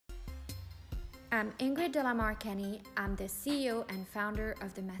I'm Ingrid Delamar Kenny. I'm the CEO and founder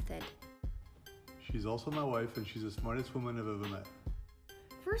of The Method. She's also my wife, and she's the smartest woman I've ever met.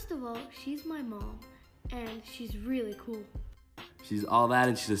 First of all, she's my mom, and she's really cool. She's all that,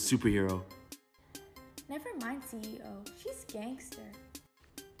 and she's a superhero. Never mind CEO, she's gangster.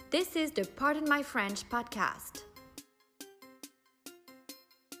 This is the Pardon My French podcast.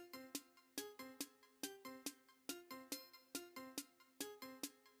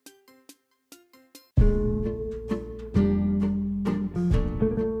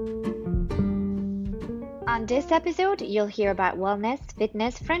 On this episode, you'll hear about wellness,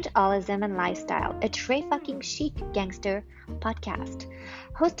 fitness, Frenchalism, and lifestyle, a très fucking chic gangster podcast.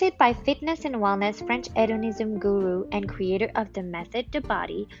 Hosted by fitness and wellness French hedonism guru and creator of The Method, The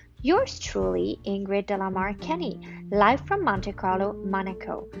Body, yours truly, Ingrid Delamar Kenny, live from Monte Carlo,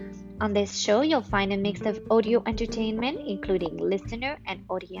 Monaco. On this show, you'll find a mix of audio entertainment, including listener and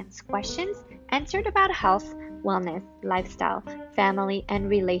audience questions answered about health, wellness, lifestyle, family, and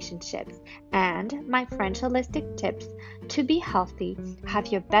relationships, and my French holistic tips to be healthy, have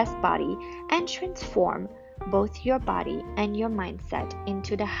your best body, and transform both your body and your mindset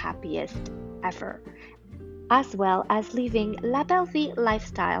into the happiest ever, as well as living la belle vie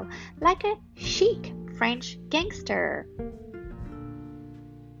lifestyle like a chic French gangster.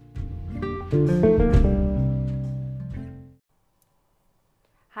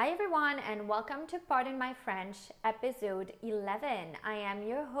 Hi everyone, and welcome to Pardon My French, episode 11. I am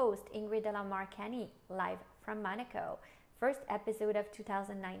your host, Ingrid Delamar Kenny, live from Monaco. First episode of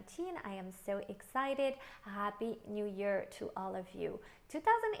 2019. I am so excited. Happy New Year to all of you.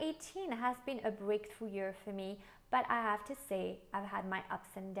 2018 has been a breakthrough year for me, but I have to say I've had my ups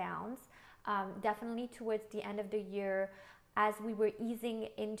and downs. Definitely towards the end of the year, as we were easing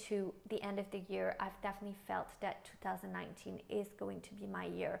into the end of the year, I've definitely felt that 2019 is going to be my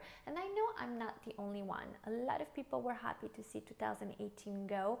year. And I know I'm not the only one. A lot of people were happy to see 2018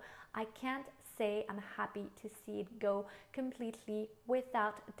 go. I can't say I'm happy to see it go completely.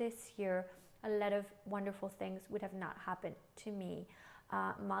 Without this year, a lot of wonderful things would have not happened to me.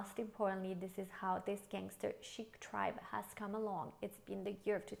 Most importantly, this is how this gangster chic tribe has come along. It's been the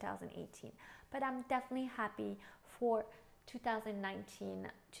year of 2018. But I'm definitely happy for 2019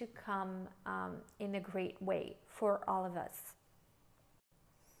 to come in a great way for all of us.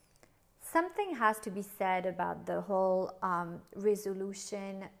 Something has to be said about the whole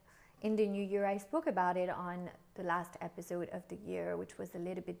resolution in the new year. I spoke about it on the last episode of the year, which was a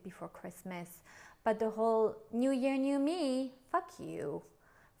little bit before Christmas. But the whole new year, new me, fuck you.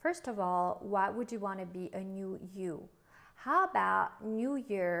 First of all, why would you want to be a new you? How about new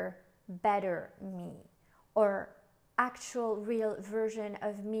year, better me? Or actual real version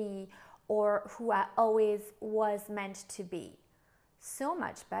of me, or who I always was meant to be. So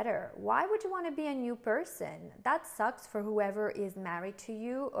much better. Why would you want to be a new person? That sucks for whoever is married to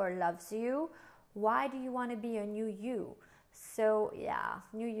you or loves you. Why do you want to be a new you? So yeah,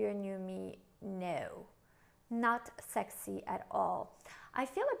 new year, new me, no. Not sexy at all. I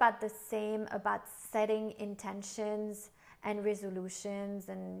feel about the same about setting intentions and resolutions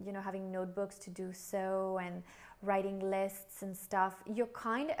and, having notebooks to do so and writing lists and stuff. You're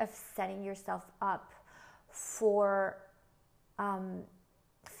kind of setting yourself up for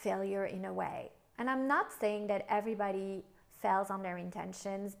failure in a way. And I'm not saying that everybody fails on their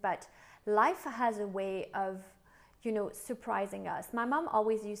intentions, but life has a way of, surprising us. My mom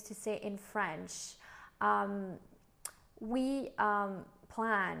always used to say in French, we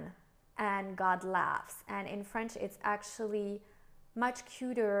plan and God laughs. And in French, it's actually much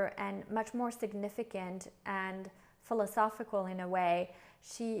cuter and much more significant and philosophical in a way.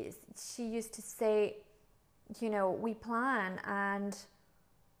 She used to say, we plan and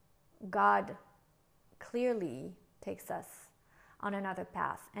God clearly takes us on another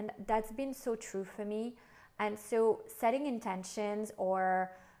path. And that's been so true for me. And so setting intentions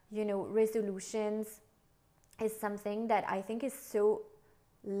or, resolutions is something that I think is so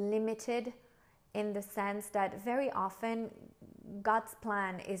limited in the sense that very often God's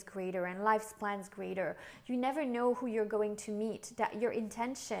plan is greater and life's plan is greater. You never know who you're going to meet, that your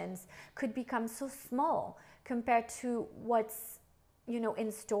intentions could become so small compared to what's,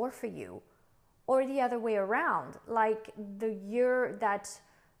 in store for you. Or the other way around, like the year that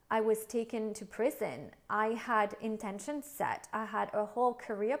I was taken to prison, I had intentions set. I had a whole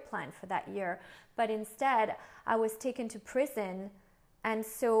career plan for that year, but instead I was taken to prison. And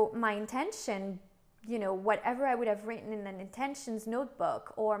so my intention, whatever I would have written in an intentions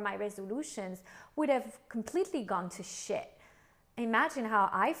notebook or my resolutions would have completely gone to shit. Imagine how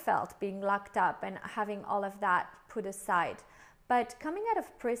I felt being locked up and having all of that put aside. But coming out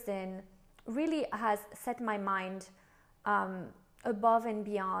of prison really has set my mind above and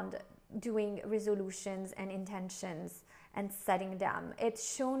beyond doing resolutions and intentions and setting them.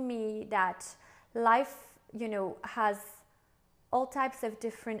 It's shown me that life, has all types of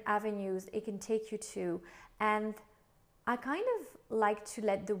different avenues it can take you to, and I kind of like to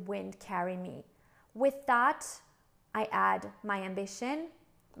let the wind carry me. With that, I add my ambition,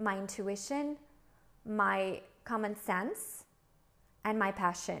 my intuition, my common sense, and my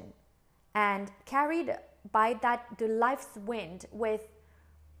passion. And carried by that, the life's wind, with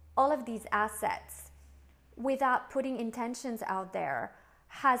all of these assets, without putting intentions out there,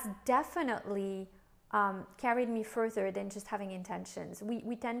 has definitely carried me further than just having intentions.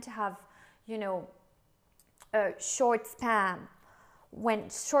 We tend to have, a short span when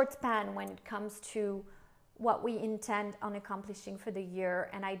it comes to what we intend on accomplishing for the year.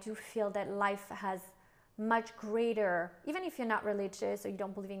 And I do feel that life has much greater, even if you're not religious or you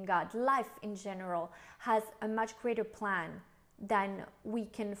don't believe in God, life in general has a much greater plan than we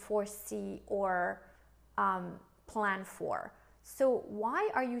can foresee or plan for. So why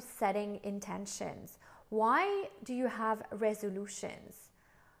are you setting intentions? Why do you have resolutions?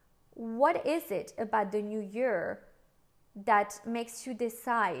 What is it about the new year that makes you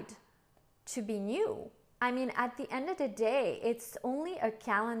decide to be new? I mean, at the end of the day, it's only a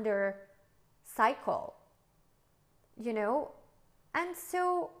calendar cycle, And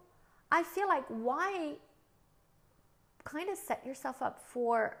so I feel like, why kind of set yourself up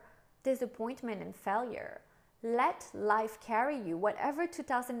for disappointment and failure? Let life carry you. Whatever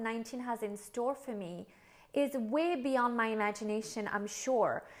 2019 has in store for me is way beyond my imagination, I'm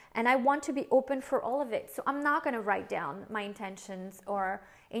sure. And I want to be open for all of it. So I'm not going to write down my intentions or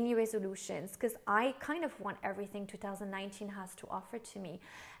any resolutions, because I kind of want everything 2019 has to offer to me.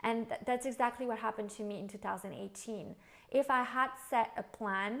 And that's exactly what happened to me in 2018. If I had set a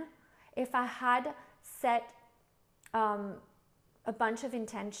plan, if I had set a bunch of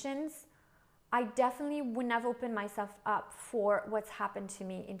intentions, I definitely wouldn't have opened myself up for what's happened to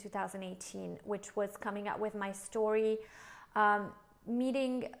me in 2018, which was coming out with my story,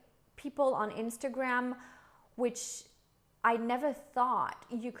 meeting people on Instagram, which I never thought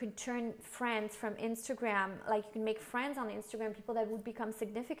you could turn friends from Instagram, like you can make friends on Instagram, people that would become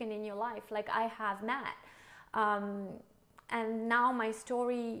significant in your life, like I have met. And now my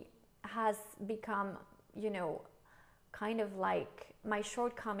story has become, kind of like my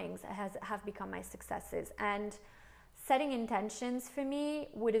shortcomings have become my successes. And setting intentions for me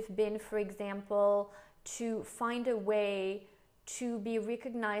would have been, for example, to find a way to be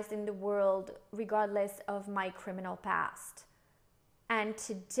recognized in the world regardless of my criminal past. And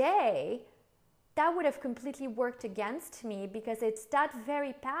today, that would have completely worked against me, because it's that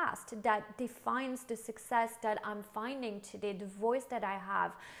very past that defines the success that I'm finding today, the voice that I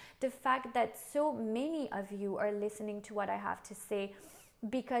have, the fact that so many of you are listening to what I have to say,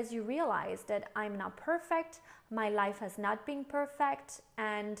 because you realize that I'm not perfect, my life has not been perfect,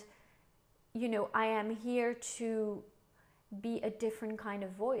 and I am here to be a different kind of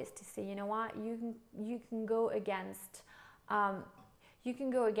voice, to say, you know what, you can go against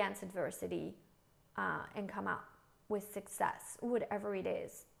adversity and come out with success, whatever it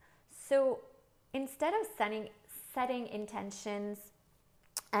is. So instead of setting intentions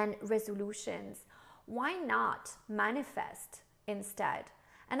and resolutions, why not manifest instead?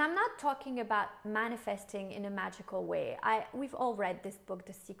 And I'm not talking about manifesting in a magical way. We've all read this book,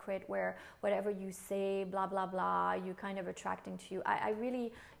 The Secret, where whatever you say, blah, blah, blah, you kind of attracting to you. I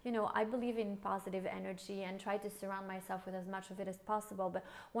really, I believe in positive energy and try to surround myself with as much of it as possible. But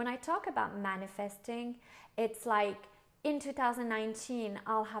when I talk about manifesting, it's like in 2019,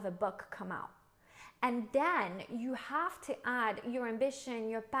 I'll have a book come out. And then you have to add your ambition,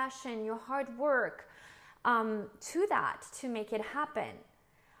 your passion, your hard work to that to make it happen.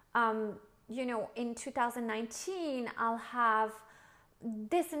 In 2019, I'll have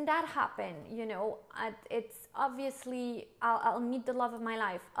this and that happen. It's obviously, I'll meet the love of my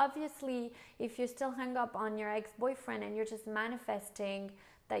life. Obviously, if you're still hung up on your ex-boyfriend and you're just manifesting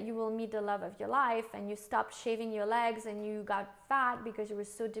that you will meet the love of your life, and you stopped shaving your legs and you got fat because you were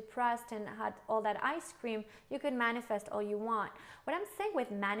so depressed and had all that ice cream, you can manifest all you want. What I'm saying with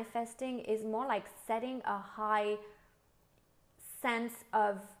manifesting is more like setting a high sense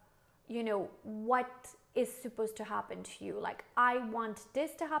of, what is supposed to happen to you. Like, I want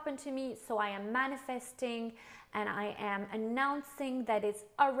this to happen to me, so I am manifesting and I am announcing that it's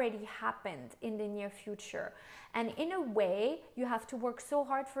already happened in the near future. And in a way, you have to work so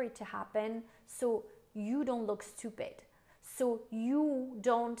hard for it to happen so you don't look stupid, so you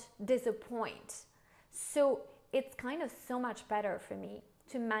don't disappoint. So it's kind of so much better for me.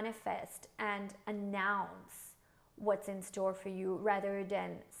 to manifest and announce what's in store for you rather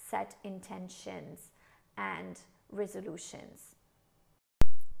than set intentions and resolutions.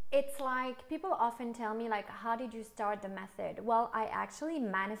 It's like people often tell me, like, how did you start the method? Well, I actually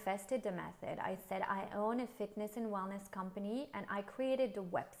manifested the method. I said I own a fitness and wellness company, and I created the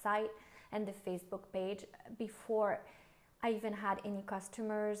website and the Facebook page before I even had any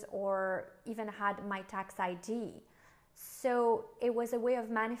customers or even had my tax ID. So it was a way of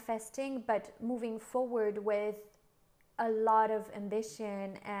manifesting, but moving forward with a lot of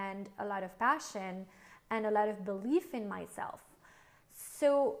ambition and a lot of passion and a lot of belief in myself.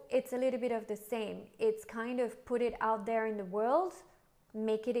 So it's a little bit of the same. It's kind of put it out there in the world,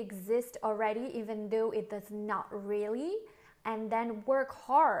 make it exist already, even though it does not really, and then work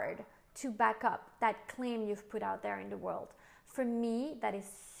hard to back up that claim you've put out there in the world. For me, that is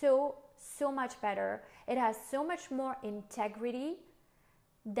so much better. It has so much more integrity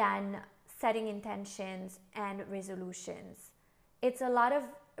than setting intentions and resolutions. It's a lot of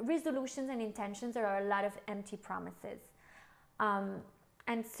resolutions and intentions are a lot of empty promises.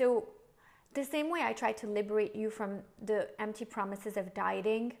 And so the same way I try to liberate you from the empty promises of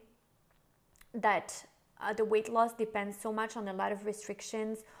dieting, that the weight loss depends so much on a lot of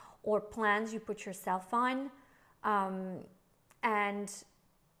restrictions or plans you put yourself on, and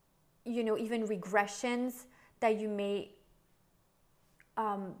even regressions that you may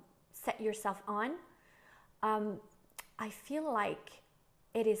set yourself on. I feel like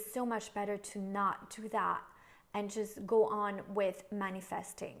it is so much better to not do that and just go on with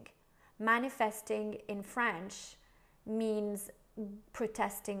manifesting. Manifesting in French means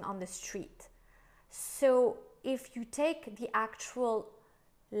protesting on the street. So if you take the actual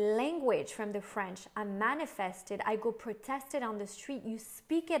language from the French, I manifested, I go protested on the street, you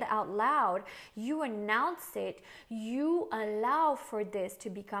speak it out loud, you announce it, you allow for this to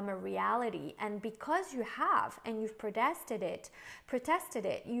become a reality. And because you have, and you've protested it,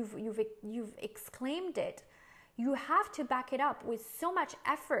 you've exclaimed it, you have to back it up with so much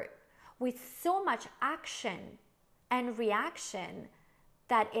effort, with so much action and reaction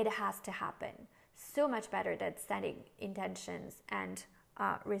that it has to happen. So much better than setting intentions and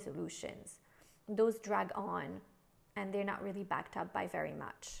resolutions. Those drag on and they're not really backed up by very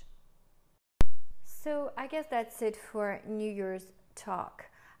much. So I guess that's it for New Year's talk.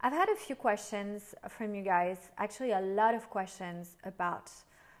 I've had a few questions from you guys, actually a lot of questions about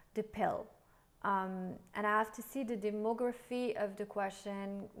the pill. And I have to see the demography of the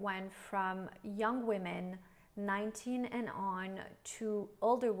question went from young women, 19 and on, to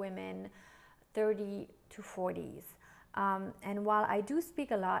older women, 30 to 40s. And while I do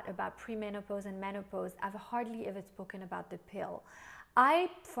speak a lot about premenopause and menopause, I've hardly ever spoken about the pill.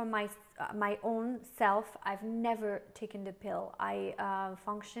 For my own self, I've never taken the pill. I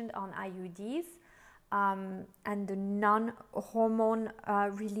functioned on IUDs and the non-hormone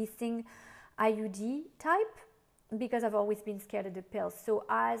releasing IUD type because I've always been scared of the pills. So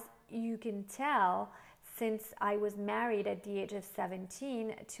as you can tell, since I was married at the age of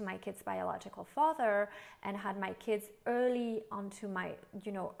 17 to my kid's biological father and had my kids early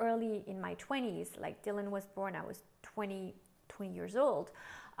early in my 20s, like Dylan was born, I was 20 years old,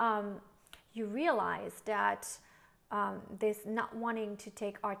 you realize that this not wanting to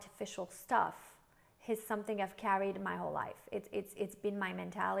take artificial stuff is something I've carried my whole life. It's been my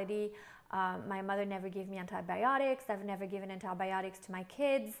mentality. My mother never gave me antibiotics. I've never given antibiotics to my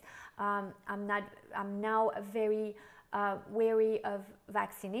kids. I'm now very wary of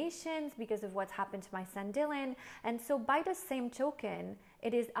vaccinations because of what's happened to my son Dylan. And so by the same token,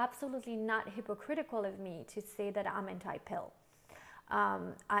 it is absolutely not hypocritical of me to say that I'm anti-pill.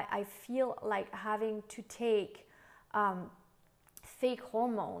 I feel like having to take fake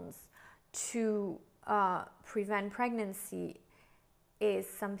hormones to prevent pregnancy is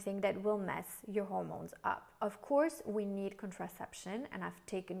something that will mess your hormones up. Of course, we need contraception, and I've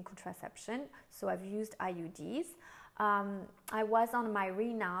taken contraception, so I've used IUDs. I was on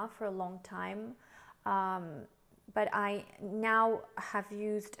Mirena for a long time, but I now have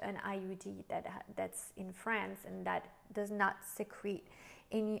used an IUD that's in France and that does not secrete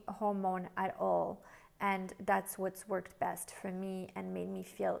any hormone at all. And that's what's worked best for me and made me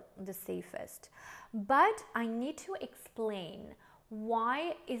feel the safest. But I need to explain,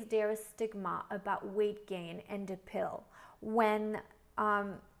 why is there a stigma about weight gain and the pill when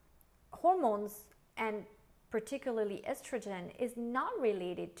hormones, and particularly estrogen, is not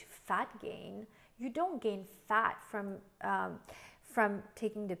related to fat gain? You don't gain fat from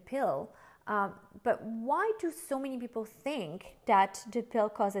taking the pill. But why do so many people think that the pill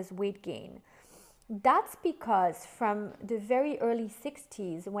causes weight gain? That's because from the very early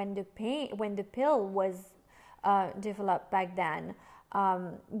 60s, when the pill was developed back then,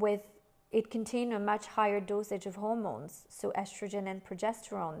 it contained a much higher dosage of hormones, so estrogen and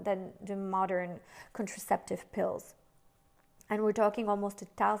progesterone, than the modern contraceptive pills. And we're talking almost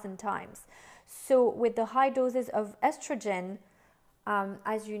 1,000 times. So with the high doses of estrogen,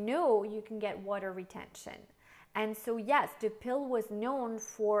 as you know, you can get water retention. And so yes, the pill was known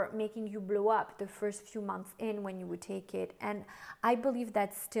for making you blow up the first few months in when you would take it. And I believe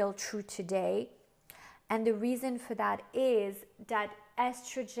that's still true today. And the reason for that is that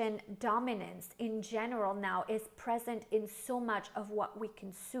estrogen dominance in general now is present in so much of what we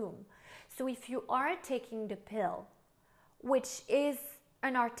consume. So if you are taking the pill, which is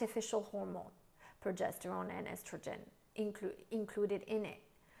an artificial hormone, progesterone and estrogen included in it,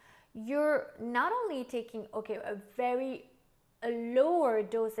 you're not only taking a lower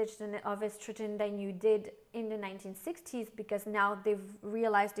dosage of estrogen than you did in the 1960s, because now they've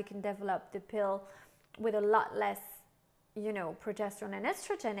realized they can develop the pill with a lot less, progesterone and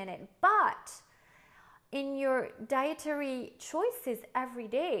estrogen in it. But in your dietary choices every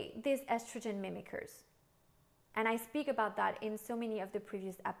day, there's estrogen mimickers. And I speak about that in so many of the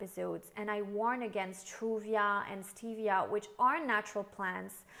previous episodes. And I warn against Truvia and Stevia, which are natural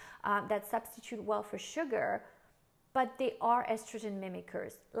plants that substitute well for sugar, but they are estrogen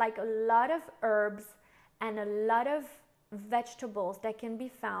mimickers. Like a lot of herbs and a lot of vegetables that can be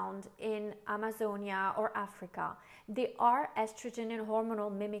found in Amazonia or Africa, they are estrogen and hormonal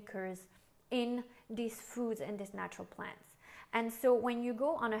mimickers in these foods and these natural plants. And so when you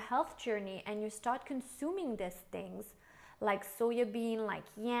go on a health journey and you start consuming these things like soya bean, like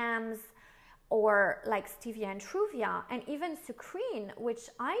yams, or like stevia and truvia, and even sucrine, which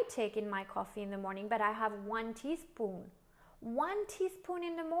I take in my coffee in the morning, but I have 1 teaspoon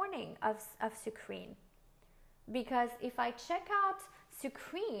in the morning of sucrine. Because if I check out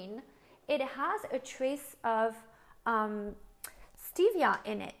sucrine, it has a trace of stevia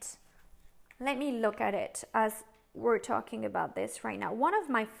in it. Let me look at it as we're talking about this right now. One of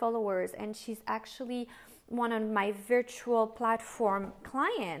my followers, and she's actually one of my virtual platform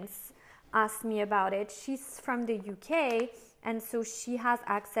clients, asked me about it. She's from the UK, and so she has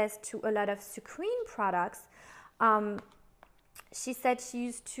access to a lot of sucrine products. She said she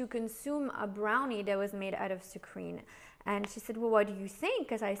used to consume a brownie that was made out of sucrine. And she said, well, what do you think?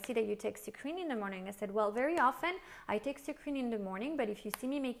 Because I see that you take sucrine in the morning. I said, well, very often I take sucrine in the morning, but if you see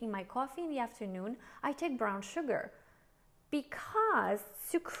me making my coffee in the afternoon, I take brown sugar. Because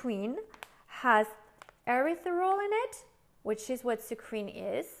sucrine has erythritol in it, which is what sucrine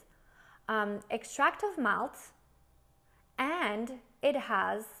is, extract of malt, and it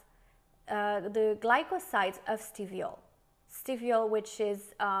has the glycosides of steviol. Steviol, which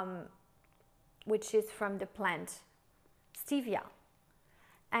is from the plant stevia.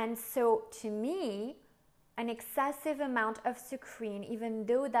 And so to me, an excessive amount of sucrine, even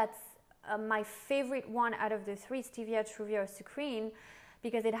though that's my favorite one out of the three, stevia, truvia, or sucrine,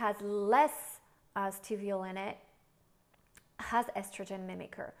 because it has less steviol in it, has estrogen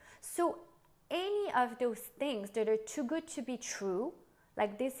mimicker. So any of those things that are too good to be true,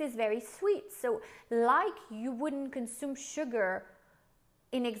 like this is very sweet. So like you wouldn't consume sugar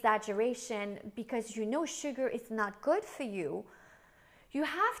in exaggeration because you know sugar is not good for you, you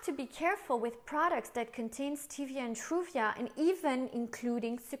have to be careful with products that contain stevia and truvia, and even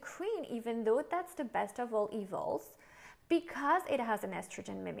including sucrine, even though that's the best of all evils, because it has an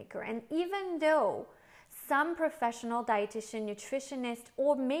estrogen mimicker. And even though some professional dietitian, nutritionists,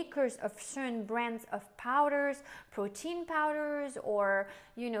 or makers of certain brands of powders, protein powders, or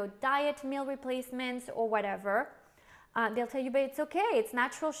diet meal replacements or whatever, they'll tell you, but it's okay, it's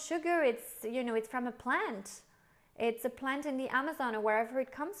natural sugar, it's from a plant. It's a plant in the Amazon or wherever it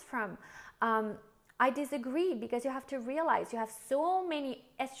comes from. I disagree, because you have to realize you have so many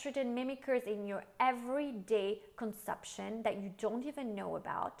estrogen mimickers in your everyday consumption that you don't even know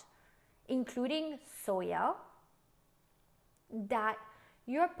about, including soya, that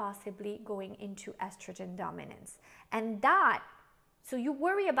you're possibly going into estrogen dominance. And so you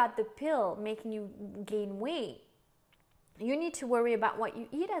worry about the pill making you gain weight. You need to worry about what you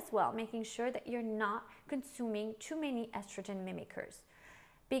eat as well, making sure that you're not consuming too many estrogen mimickers.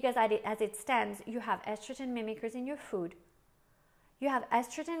 Because as it stands, you have estrogen mimickers in your food. You have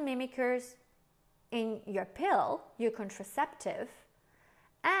estrogen mimickers in your pill, your contraceptive.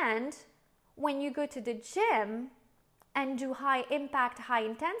 And when you go to the gym and do high impact, high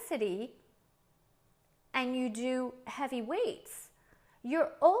intensity, and you do heavy weights,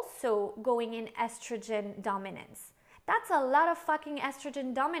 you're also going in estrogen dominance. that's a lot of fucking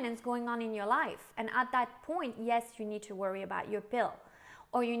estrogen dominance going on in your life. And at that point, yes, you need to worry about your pill,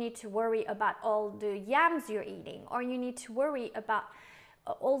 or you need to worry about all the yams you're eating, or you need to worry about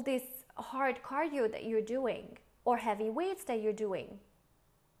all this hard cardio that you're doing, or heavy weights that you're doing.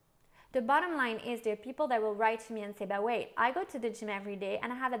 The bottom line is there are people that will write to me and say, but wait, I go to the gym every day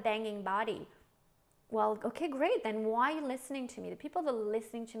and I have a banging body. Well, okay, great. Then why are you listening to me? The people that are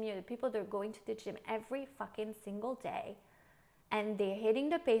listening to me are the people that are going to the gym every fucking single day, and they're hitting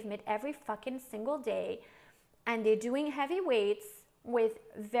the pavement every fucking single day, and they're doing heavy weights with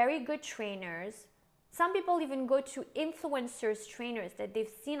very good trainers. Some people even go to influencers trainers that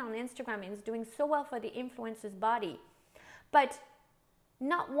they've seen on Instagram and is doing so well for the influencer's body. But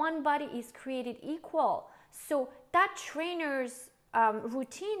not one body is created equal. So that trainer's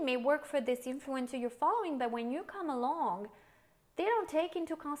routine may work for this influencer you're following, but when you come along, they don't take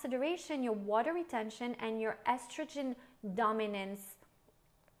into consideration your water retention and your estrogen dominance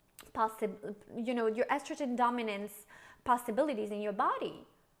your estrogen dominance possibilities in your body.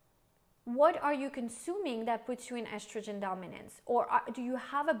 What are you consuming that puts you in estrogen dominance? Or do you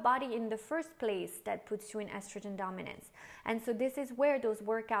have a body in the first place that puts you in estrogen dominance? And so this is where those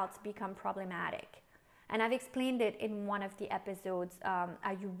workouts become problematic. And I've explained it in one of the episodes,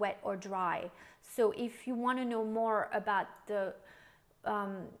 are you wet or dry? So if you want to know more about the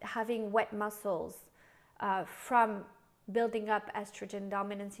having wet muscles from building up estrogen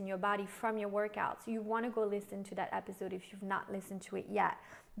dominance in your body from your workouts, you want to go listen to that episode if you've not listened to it yet.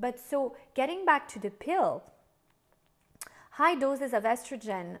 But so getting back to the pill, high doses of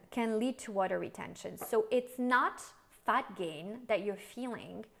estrogen can lead to water retention. So it's not fat gain that you're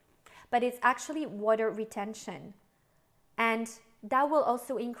feeling, but it's actually water retention. And that will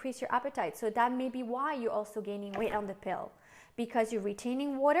also increase your appetite. So that may be why you're also gaining weight on the pill, because you're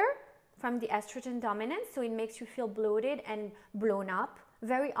retaining water from the estrogen dominance, so it makes you feel bloated and blown up.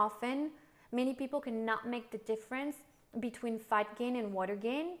 Very often, many people cannot make the difference between fat gain and water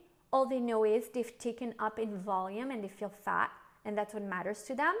gain. All they know is they've taken up in volume and they feel fat, and that's what matters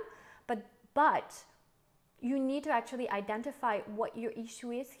to them. But you need to actually identify what your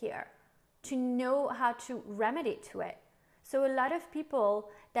issue is here to know how to remedy to it. So a lot of people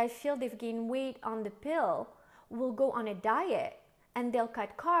that feel they've gained weight on the pill will go on a diet and they'll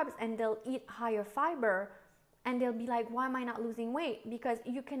cut carbs and they'll eat higher fiber, and they'll be like, why am I not losing weight? Because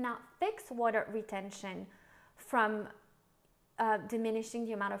you cannot fix water retention from diminishing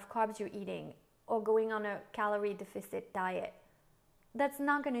the amount of carbs you're eating or going on a calorie deficit diet. That's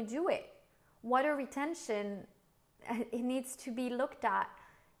not going to do it. Water retention, it needs to be looked at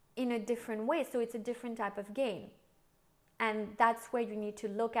in a different way. So it's a different type of gain. And that's where you need to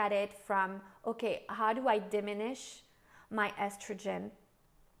look at it from, okay, how do I diminish my estrogen?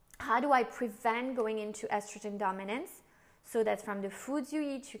 How do I prevent going into estrogen dominance? So that's from the foods you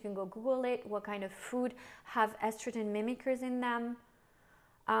eat. You can go Google it. What kind of food have estrogen mimickers in them?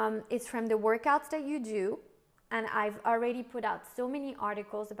 It's from the workouts that you do. And I've already put out so many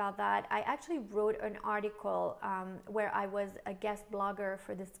articles about that. I actually wrote an article where I was a guest blogger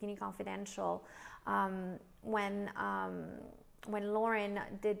for the Skinny Confidential when Lauren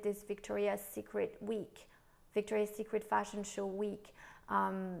did this Victoria's Secret fashion show week.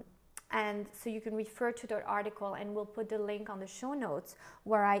 And so you can refer to that article, and we'll put the link on the show notes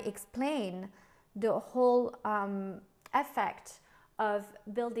where I explain the whole effect of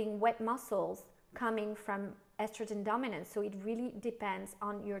building wet muscles coming from estrogen dominance. So it really depends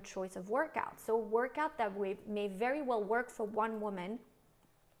on your choice of workout. So workout that may very well work for one woman,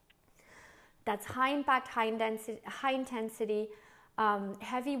 that's high impact, high intensity,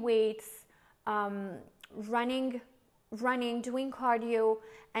 heavy weights, running, doing cardio,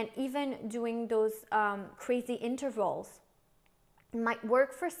 and even doing those crazy intervals might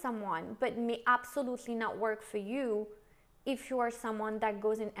work for someone, but may absolutely not work for you if you are someone that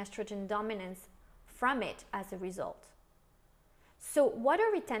goes in estrogen dominance from it as a result. So water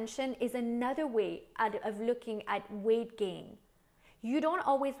retention is another way of looking at weight gain. You don't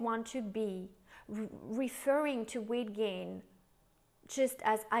always want to be referring to weight gain just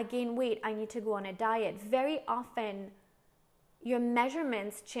as I gain weight, I need to go on a diet. Very often, your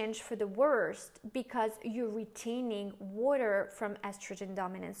measurements change for the worst because you're retaining water from estrogen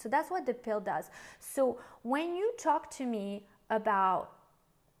dominance. So that's what the pill does. So when you talk to me about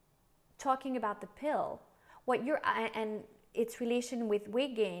talking about the pill, and its relation with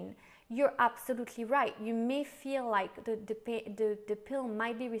weight gain, you're absolutely right. You may feel like the pill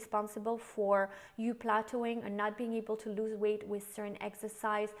might be responsible for you plateauing and not being able to lose weight with certain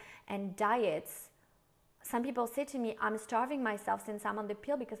exercise and diets. some people say to me, I'm starving myself since I'm on the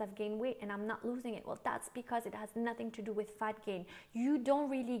pill because I've gained weight and I'm not losing it. Well, that's because it has nothing to do with fat gain. You don't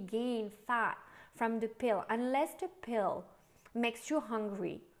really gain fat from the pill unless the pill makes you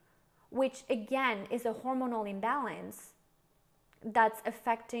hungry, which again is a hormonal imbalance that's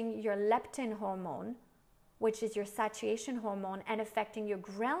affecting your leptin hormone, which is your satiation hormone, and affecting your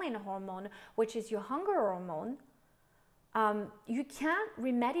ghrelin hormone, which is your hunger hormone. You can't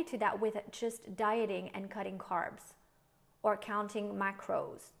remedy to that with just dieting and cutting carbs or counting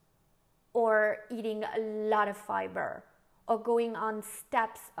macros or eating a lot of fiber or going on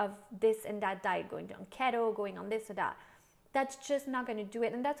steps of this and that diet, going on keto, going on this or that. That's just not going to do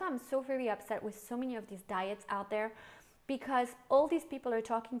it. And that's why I'm so very upset with so many of these diets out there, because all these people are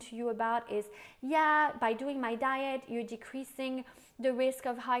talking to you about is, yeah, by doing my diet, you're decreasing the risk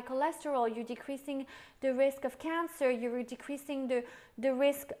of high cholesterol, you're decreasing the risk of cancer, you're decreasing the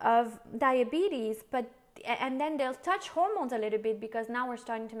risk of diabetes, and then they'll touch hormones a little bit because now we're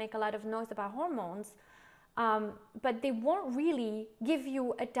starting to make a lot of noise about hormones, but they won't really give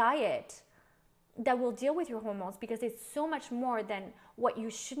you a diet that will deal with your hormones, because it's so much more than what you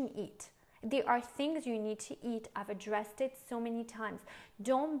shouldn't eat. There are things you need to eat. I've addressed it so many times.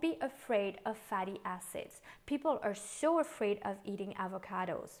 Don't be afraid of fatty acids. People are so afraid of eating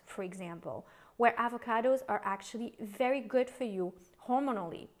avocados, for example, where avocados are actually very good for you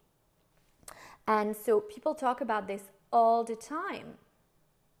hormonally. And so people talk about this all the time.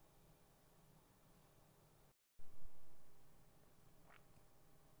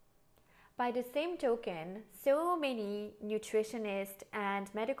 By the same token, so many nutritionists and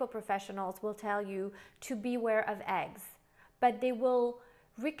medical professionals will tell you to beware of eggs, but they will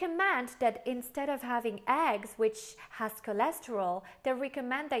recommend that instead of having eggs, which has cholesterol, they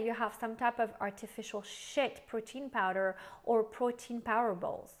recommend that you have some type of artificial shit protein powder or protein power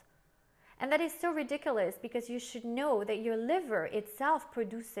bowls. And that is so ridiculous, because you should know that your liver itself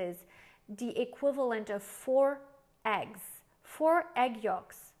produces the equivalent of 4 eggs, 4 egg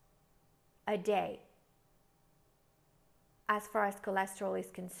yolks a day as far as cholesterol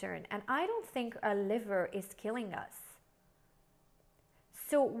is concerned. And I don't think our liver is killing us.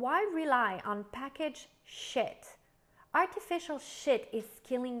 So why rely on packaged shit? Artificial shit is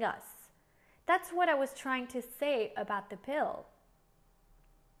killing us. That's what I was trying to say about the pill.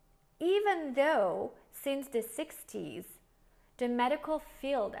 Even though since the 60s, the medical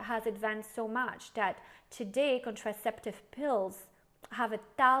field has advanced so much that today contraceptive pills have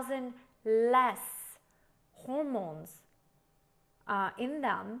 1,000 less hormones in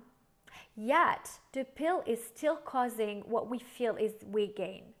them, yet the pill is still causing what we feel is weight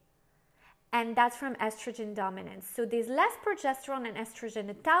gain. And that's from estrogen dominance. So there's less progesterone and estrogen,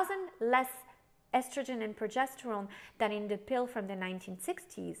 1,000 less estrogen and progesterone than in the pill from the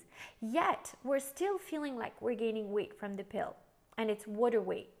 1960s. Yet we're still feeling like we're gaining weight from the pill, and it's water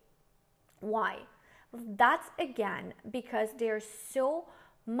weight. Why? That's again because there's so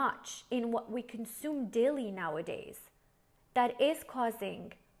much in what we consume daily nowadays that is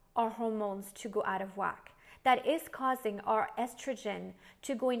causing our hormones to go out of whack, that is causing our estrogen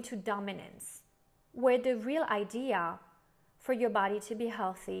to go into dominance, where the real idea for your body to be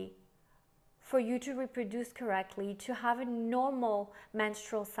healthy, for you to reproduce correctly, to have a normal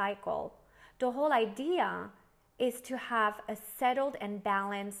menstrual cycle, the whole idea is to have a settled and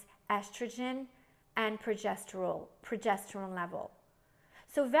balanced estrogen and progesterone level.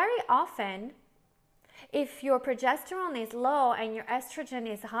 So very often, if your progesterone is low and your estrogen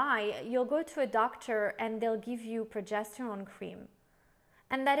is high, you'll go to a doctor and they'll give you progesterone cream.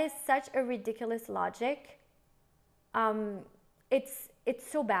 And that is such a ridiculous logic. It's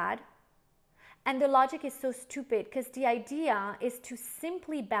so bad. And the logic is so stupid, because the idea is to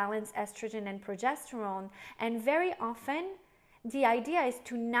simply balance estrogen and progesterone. And very often, the idea is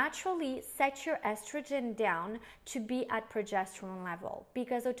to naturally set your estrogen down to be at progesterone level,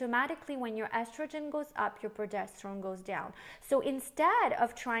 because automatically when your estrogen goes up, your progesterone goes down. So instead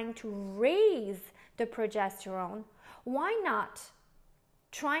of trying to raise the progesterone, why not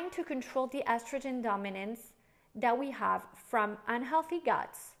trying to control the estrogen dominance that we have from unhealthy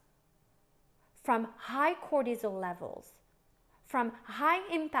guts, from high cortisol levels, from high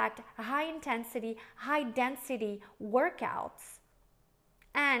impact, high intensity, high density workouts,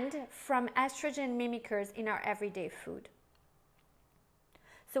 and from estrogen mimickers in our everyday food.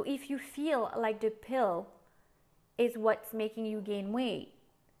 So if you feel like the pill is what's making you gain weight,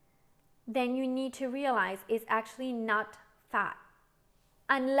 then you need to realize it's actually not fat.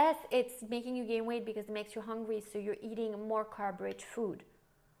 Unless it's making you gain weight because it makes you hungry, so you're eating more carb-rich food,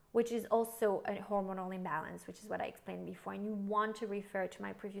 which is also a hormonal imbalance, which is what I explained before. And you want to refer to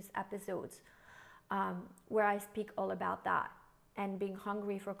my previous episodes where I speak all about that and being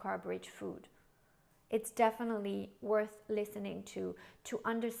hungry for carb-rich food. It's definitely worth listening to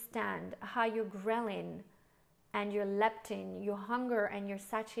understand how your ghrelin and your leptin, your hunger and your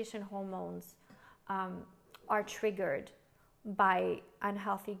satiation hormones are triggered by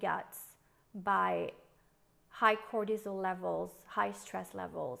unhealthy guts, by high cortisol levels, high stress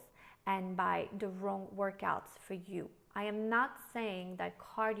levels, and by the wrong workouts for you. I am not saying that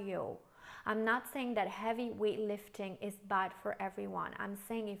cardio, I'm not saying that heavy weightlifting is bad for everyone. I'm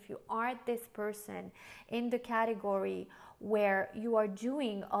saying if you are this person in the category where you are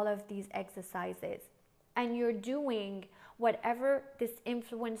doing all of these exercises and you're doing whatever this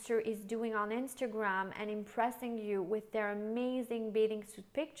influencer is doing on Instagram and impressing you with their amazing bathing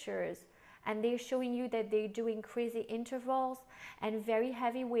suit pictures, and they're showing you that they're doing crazy intervals and very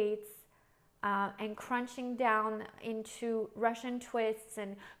heavy weights, and crunching down into Russian twists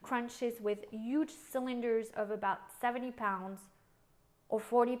and crunches with huge cylinders of about 70 pounds or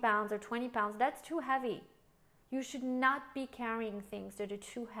 40 pounds or 20 pounds, that's too heavy. You should not be carrying things that are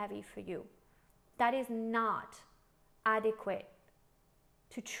too heavy for you. That is not adequate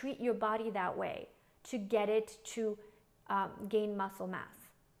to treat your body that way, to get it to gain muscle mass.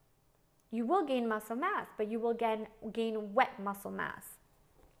 You will gain muscle mass, but you will gain wet muscle mass.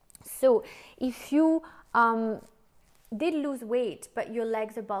 So if you did lose weight, but your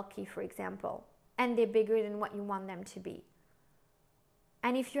legs are bulky, for example, and they're bigger than what you want them to be,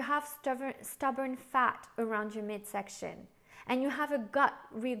 and if you have stubborn fat around your midsection, and you have a gut,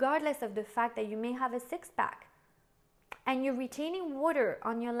 regardless of the fact that you may have a six-pack, and you're retaining water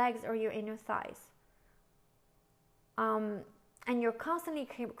on your legs or your inner thighs, and you're constantly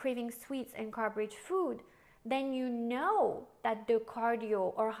craving sweets and carb-rich food, then you know that the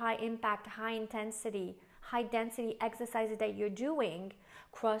cardio or high impact, high intensity, high density exercises that you're doing,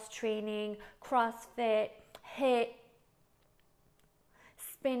 cross training, CrossFit, HIIT,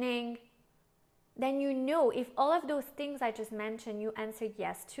 spinning, then you know if all of those things I just mentioned you answered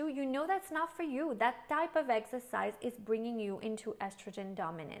yes to, you know that's not for you. That type of exercise is bringing you into estrogen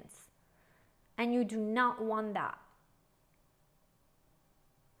dominance, and you do not want that.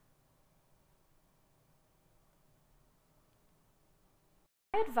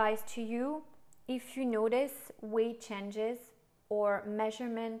 My advice to you, if you notice weight changes or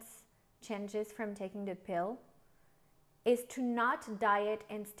measurements changes from taking the pill, is to not diet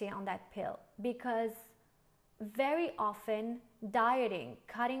and stay on that pill, because very often dieting,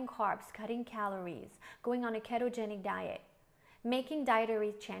 cutting carbs, cutting calories, going on a ketogenic diet, making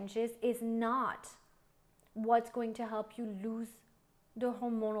dietary changes is not what's going to help you lose the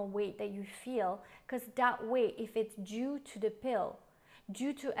hormonal weight that you feel, because that weight, if it's due to the pill,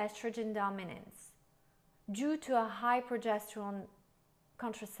 due to estrogen dominance, due to a high progesterone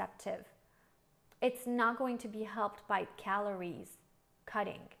contraceptive, it's not going to be helped by calories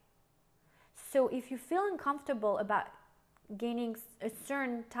cutting. So if you feel uncomfortable about gaining a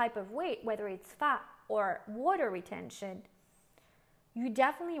certain type of weight, whether it's fat or water retention, you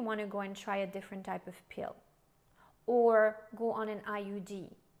definitely want to go and try a different type of pill or go on an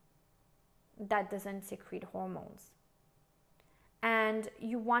IUD that doesn't secrete hormones. And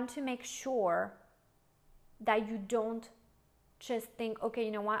you want to make sure that you don't just think, okay, you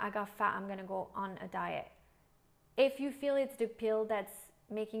know what, I got fat, I'm going to go on a diet. If you feel it's the pill that's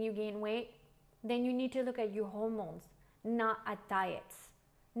making you gain weight, then you need to look at your hormones, not at diets,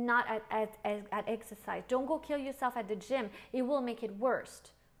 not at exercise. Don't go kill yourself at the gym. It will make it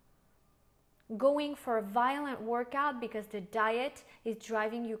worse. Going for a violent workout because the diet is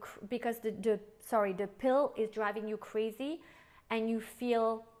driving you, because the pill is driving you crazy, and you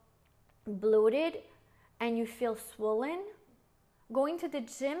feel bloated and you feel swollen, going to the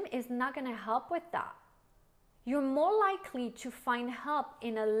gym is not going to help with that. You're more likely to find help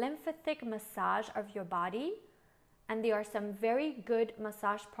in a lymphatic massage of your body, and there are some very good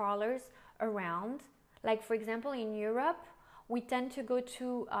massage parlors around. Like, for example, in Europe, we tend to go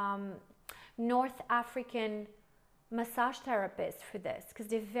to North African massage therapists for this, because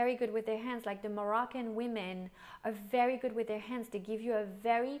they're very good with their hands. Like the Moroccan women are very good with their hands. They give you a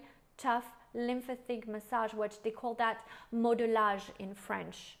very tough lymphatic massage, which they call that modelage in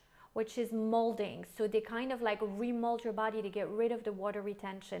French, which is molding. So they kind of like remold your body to get rid of the water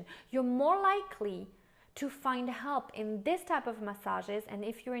retention. You're more likely to find help in this type of massages. And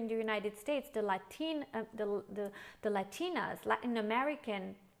if you're in the United States, the Latinas, Latin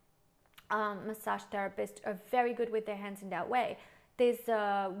American massage therapists are very good with their hands in that way. There's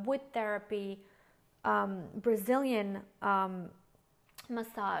wood therapy, Brazilian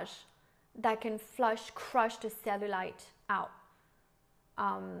massage that can crush the cellulite out.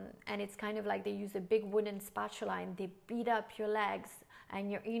 and it's kind of like they use a big wooden spatula and they beat up your legs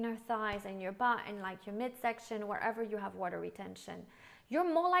and your inner thighs and your butt and like your midsection, wherever you have water retention.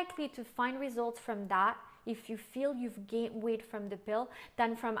 You're more likely to find results from that if you feel you've gained weight from the pill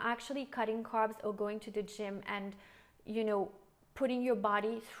than from actually cutting carbs or going to the gym and, you know, putting your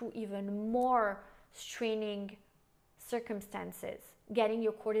body through even more straining circumstances, getting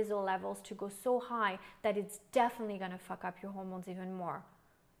your cortisol levels to go so high that it's definitely going to fuck up your hormones even more.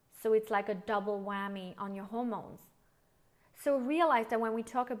 So it's like a double whammy on your hormones. So realize that when we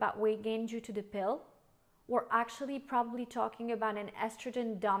talk about weight gain due to the pill, we're actually probably talking about an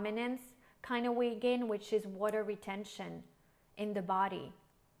estrogen dominance kind of weight gain, which is water retention in the body.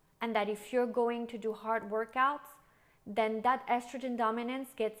 And that if you're going to do hard workouts, then that estrogen dominance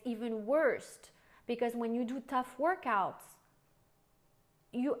gets even worse, because when you do tough workouts,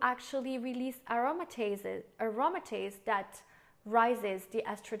 you actually release aromatase that rises the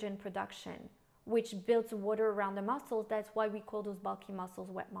estrogen production, which builds water around the muscles. That's why we call those bulky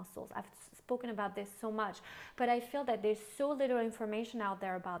muscles wet muscles. I've spoken about this so much, but I feel that there's so little information out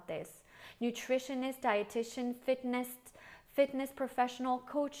there about this. Nutritionists, dietitians, fitness professional,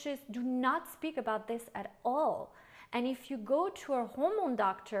 coaches do not speak about this at all. And if you go to a hormone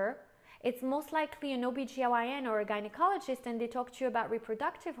doctor, it's most likely an OBGYN or a gynecologist, and they talk to you about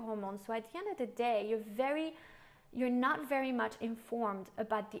reproductive hormones. So at the end of the day, you're not very much informed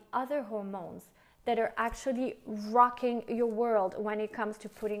about the other hormones that are actually rocking your world when it comes to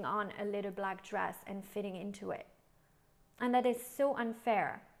putting on a little black dress and fitting into it. And that is so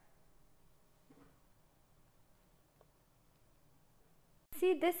unfair.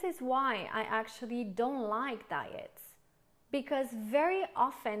 See, this is why I actually don't like diets. Because very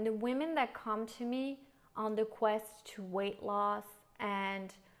often the women that come to me on the quest to weight loss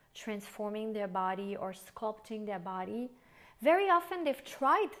and transforming their body or sculpting their body, very often they've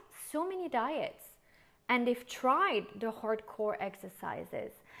tried so many diets and they've tried the hardcore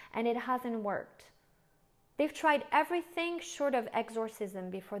exercises and it hasn't worked. They've tried everything short of exorcism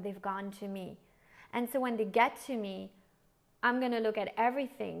before they've gone to me. And so when they get to me, I'm going to look at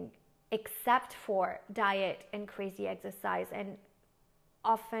everything except for diet and crazy exercise, and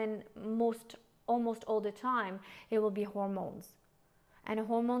often, almost all the time, it will be hormones. And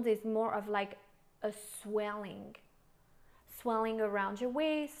hormones is more of like a swelling around your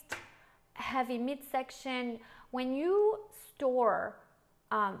waist, heavy midsection. When you store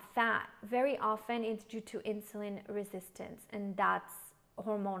fat, very often it's due to insulin resistance, and that's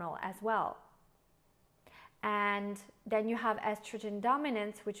hormonal as well. And then you have estrogen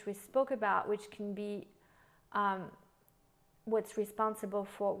dominance, which we spoke about, which can be what's responsible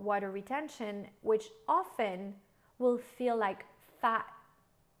for water retention, which often will feel like fat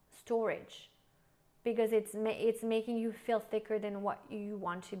storage because it's making you feel thicker than what you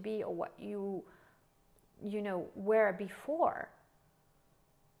want to be or what you were before.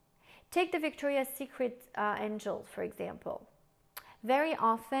 Take the Victoria's Secret angels, for example. Very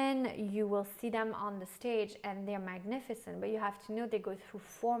often you will see them on the stage and they're magnificent, but you have to know they go through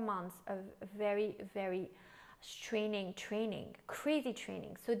 4 months of very, very straining training, crazy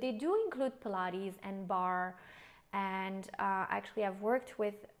training. So they do include Pilates and barre, and actually I've worked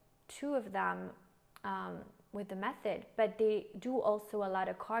with 2 of them with the method, but they do also a lot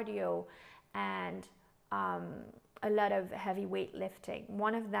of cardio and a lot of heavy weight lifting.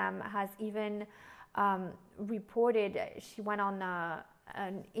 One of them has even reported, she went on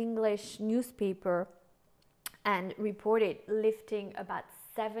an English newspaper and reported lifting about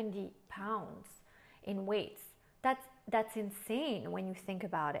 70 pounds in weights. That's insane when you think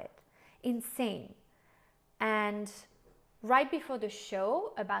about it. Insane. And right before the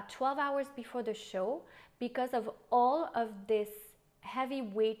show, about 12 hours before the show, because of all of this heavy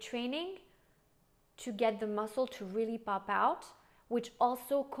weight training to get the muscle to really pop out, which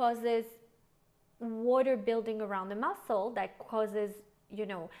also causes water building around the muscle that causes,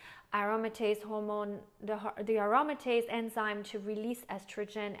 aromatase hormone, the aromatase enzyme to release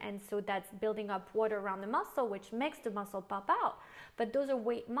estrogen, and so that's building up water around the muscle, which makes the muscle pop out. But those are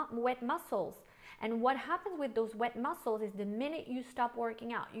wet muscles. And what happens with those wet muscles is the minute you stop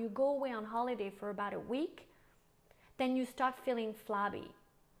working out, you go away on holiday for about a week, then you start feeling flabby.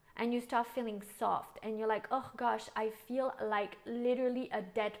 And you start feeling soft and you're like, oh gosh, I feel like literally a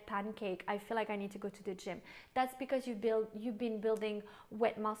dead pancake. I feel like I need to go to the gym. That's because you've been building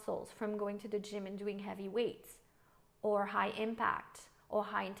wet muscles from going to the gym and doing heavy weights or high impact or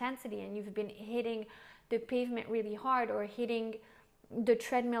high intensity, and you've been hitting the pavement really hard or hitting the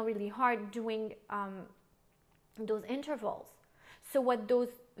treadmill really hard doing those intervals. So what those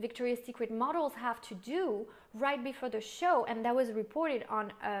Victoria's Secret models have to do right before the show, and that was reported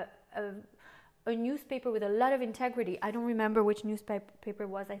on a newspaper with a lot of integrity. I don't remember which newspaper it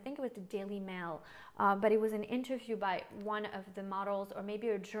was. I think it was the Daily Mail, but it was an interview by one of the models, or maybe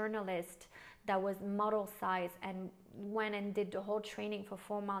a journalist that was model size and went and did the whole training for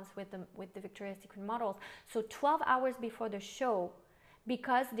 4 months with the Victoria's Secret models. So 12 hours before the show,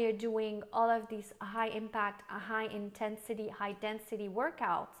 because they're doing all of these high impact, high intensity, high density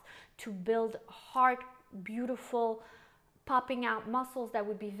workouts to build hard, beautiful, popping out muscles that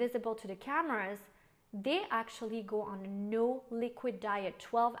would be visible to the cameras, they actually go on a no liquid diet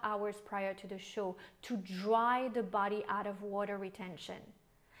 12 hours prior to the show to dry the body out of water retention.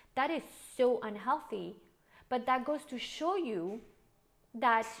 That is so unhealthy, but that goes to show you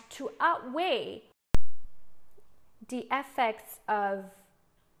that to outweigh the effects of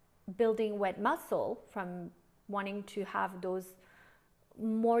building wet muscle from wanting to have those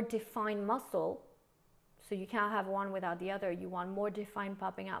more defined muscle, so you can't have one without the other, you want more defined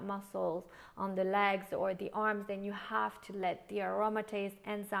popping out muscles on the legs or the arms, then you have to let the aromatase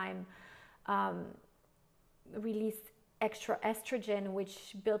enzyme release extra estrogen,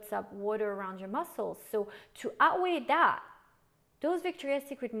 which builds up water around your muscles. So to outweigh that, those Victoria's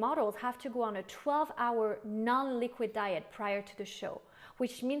Secret models have to go on a 12-hour non-liquid diet prior to the show,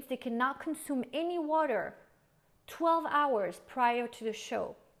 which means they cannot consume any water 12 hours prior to the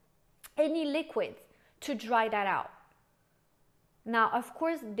show, any liquids, to dry that out. Now, of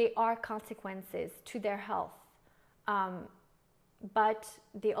course, there are consequences to their health, but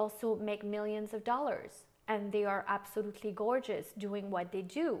they also make millions of dollars, and they are absolutely gorgeous doing what they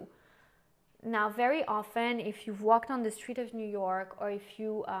do. Now, very often, if you've walked on the street of New York, or if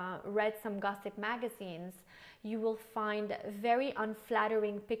you read some gossip magazines, you will find very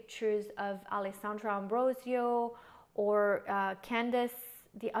unflattering pictures of Alessandra Ambrosio or Candace,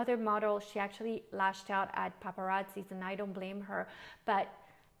 the other model. She actually lashed out at paparazzis, and I don't blame her. But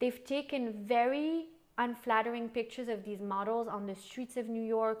they've taken very unflattering pictures of these models on the streets of New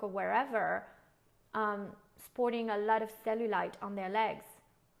York or wherever, sporting a lot of cellulite on their legs,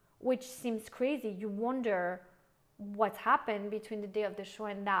 which seems crazy. You wonder what's happened between the day of the show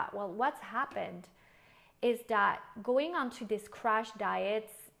and that. Well, what's happened is that going onto these crash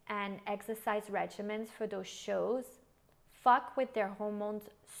diets and exercise regimens for those shows fuck with their hormones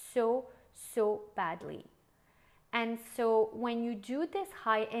so badly. And so when you do this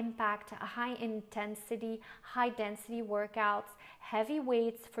high impact, high intensity, high density workouts, heavy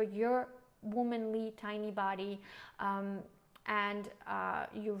weights for your womanly tiny body, and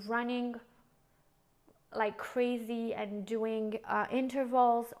you're running like crazy and doing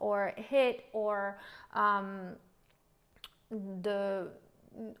intervals or HIIT or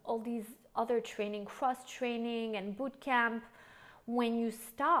all these other training, cross training and boot camp, when you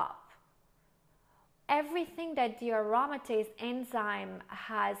stop, everything that the aromatase enzyme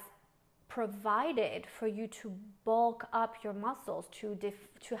has provided for you to bulk up your muscles, to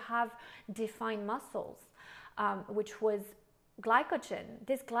have defined muscles, which was glycogen.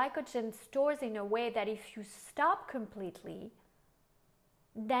 This glycogen stores in a way that if you stop completely,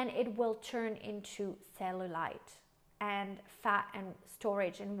 then it will turn into cellulite and fat and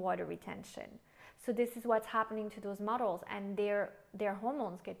storage and water retention. So this is what's happening to those models, and their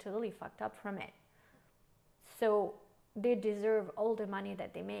hormones get totally fucked up from it. So they deserve all the money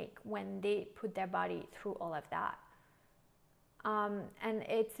that they make when they put their body through all of that. And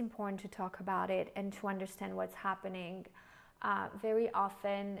it's important to talk about it and to understand what's happening. Very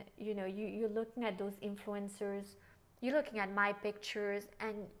often, you know, you're looking at those influencers, you're looking at my pictures,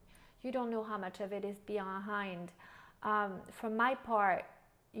 and you don't know how much of it is behind. For my part,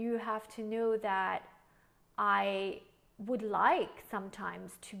 you have to know that I would like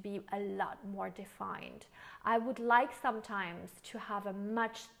sometimes to be a lot more defined. I would like sometimes to have a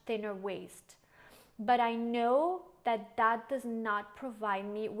much thinner waist. But I know that that does not provide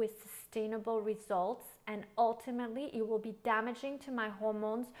me with sustainable results, and ultimately it will be damaging to my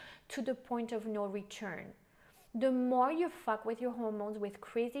hormones to the point of no return. The more you fuck with your hormones with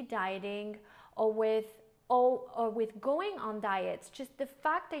crazy dieting or with going on diets, just the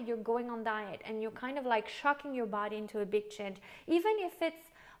fact that you're going on diet and you're kind of like shocking your body into a big change, even if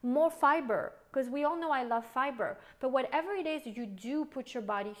it's more fiber, because we all know I love fiber, but whatever it is you do put your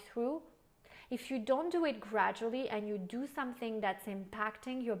body through, if you don't do it gradually and you do something that's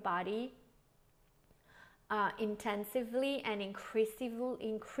impacting your body intensively and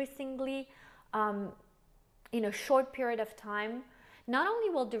increasingly in a short period of time, not only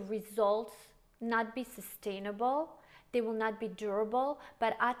will the results not be sustainable, they will not be durable,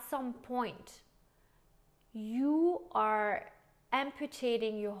 but at some point you are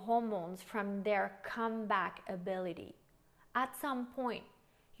amputating your hormones from their comeback ability. At some point,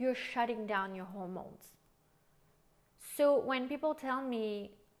 you're shutting down your hormones. So when people tell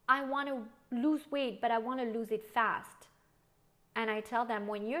me, I want to lose weight, but I want to lose it fast. And I tell them,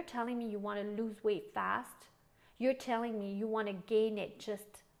 when you're telling me you want to lose weight fast, you're telling me you want to gain it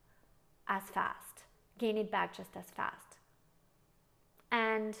just as fast. Gain it back just as fast.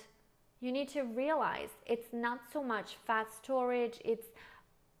 And you need to realize it's not so much fat storage, it's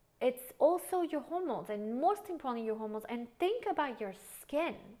also your hormones, and most importantly your hormones. And think about your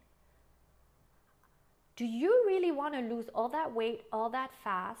skin. Do you really want to lose all that weight all that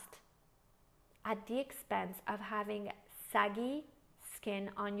fast at the expense of having saggy skin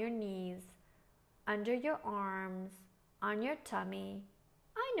on your knees, under your arms, on your tummy?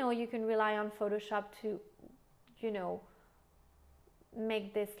 I know you can rely on Photoshop to,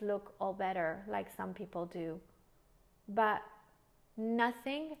 make this look all better like some people do. But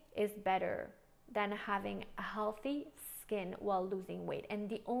nothing is better than having a healthy skin while losing weight. And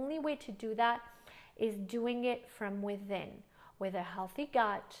the only way to do that is doing it from within, with a healthy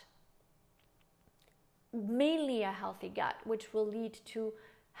gut, mainly a healthy gut, which will lead to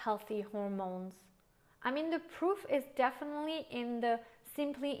healthy hormones. I mean, the proof is definitely in the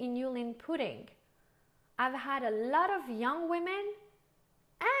Simply Inulin pudding. I've had a lot of young women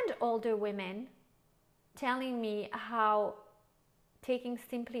and older women telling me how taking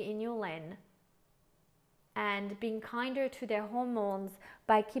Simply Inulin and being kinder to their hormones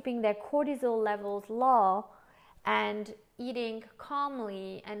by keeping their cortisol levels low and eating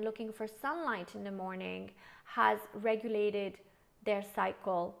calmly and looking for sunlight in the morning has regulated their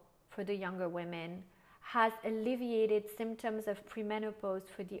cycle for the younger women, has alleviated symptoms of premenopause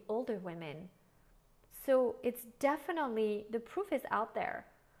for the older women. So it's definitely, the proof is out there.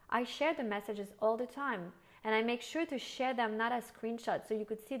 I share the messages all the time, and I make sure to share them not as screenshots so you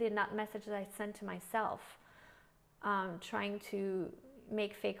could see the not messages I sent to myself, trying to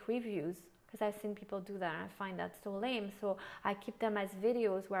make fake reviews, because I've seen people do that and I find that so lame. So I keep them as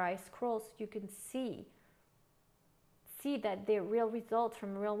videos where I scroll so you can see that they're real results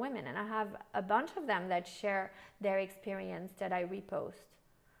from real women. And I have a bunch of them that share their experience that I repost.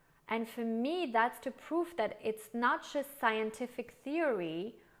 And for me, that's the proof that it's not just scientific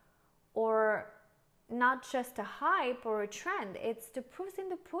theory or not just a hype or a trend. It's the proof's in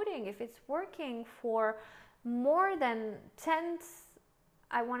the pudding. If it's working for more than tens,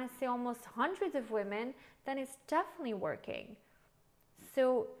 I want to say almost hundreds of women, then it's definitely working.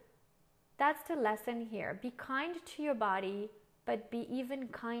 So that's the lesson here. Be kind to your body, but be even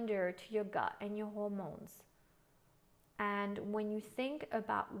kinder to your gut and your hormones. And when you think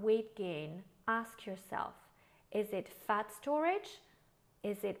about weight gain, ask yourself, is it fat storage?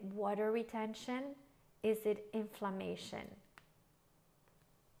 Is it water retention? Is it inflammation?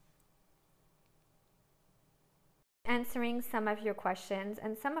 Answering some of your questions,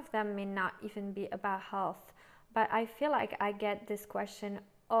 and some of them may not even be about health, but I feel like I get this question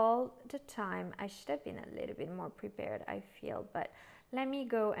all the time. I should have been a little bit more prepared, I feel, but let me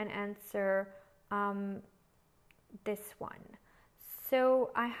go and answer this one.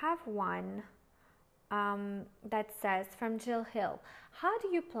 So I have one that says, from Jill Hill, how do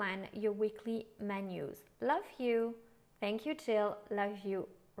you plan your weekly menus? Love you. Thank you, Jill. Love you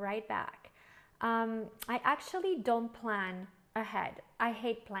right back. I actually don't plan ahead. I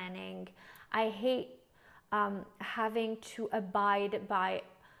hate planning. I hate having to abide by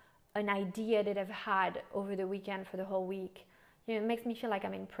an idea that I've had over the weekend for the whole week. It makes me feel like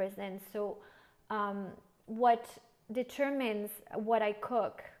I'm in prison. So what determines what I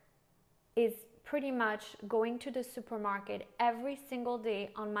cook is pretty much going to the supermarket every single day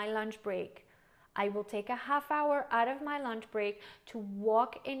on my lunch break. I will take a half hour out of my lunch break to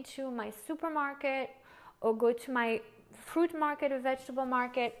walk into my supermarket or go to my fruit market or vegetable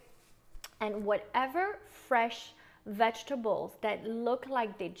market, and whatever fresh vegetables that look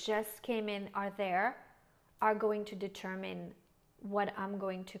like they just came in are going to determine what I'm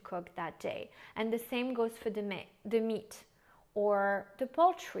going to cook that day. And the same goes for the meat or the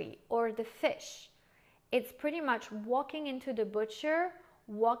poultry or the fish. It's pretty much walking into the butcher,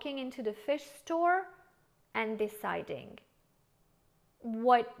 walking into the fish store and deciding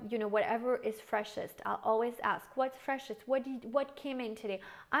whatever is freshest. I'll always ask, what's freshest? What came in today?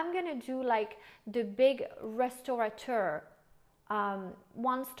 I'm gonna do like the big restaurateur,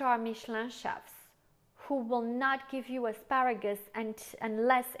 1-star Michelin chefs, who will not give you asparagus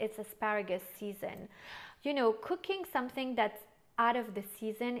unless it's asparagus season. Cooking something that's out of the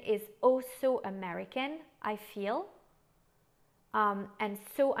season is also American, I feel, and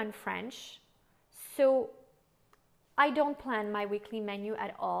so un-French. So I don't plan my weekly menu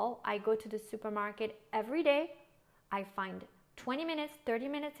at all. I go to the supermarket every day. I find 20 minutes, 30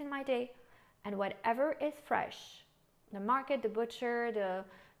 minutes in my day, and whatever is fresh, the market, the butcher, the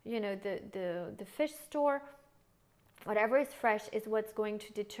fish store, whatever is fresh is what's going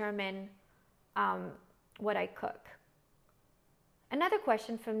to determine what I cook. Another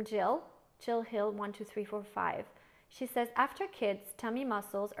question from Jill Hill 12345. She says, after kids, tummy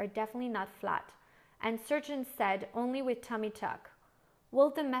muscles are definitely not flat, and surgeon said only with tummy tuck.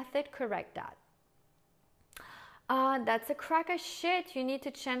 Will the method correct that? That's a crack of shit. You need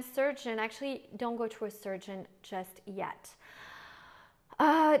to change surgeon. Actually, don't go to a surgeon just yet.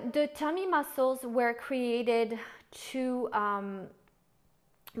 The tummy muscles were created to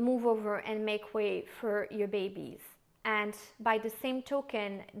move over and make way for your babies. And by the same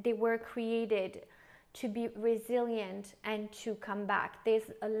token, they were created to be resilient and to come back. There's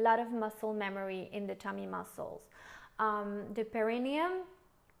a lot of muscle memory in the tummy muscles. The perineum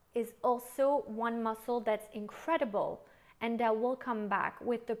is also one muscle that's incredible and that will come back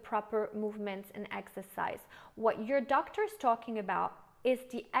with the proper movements and exercise. What your doctor is talking about is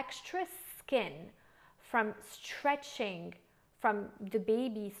the extra skin from stretching, from the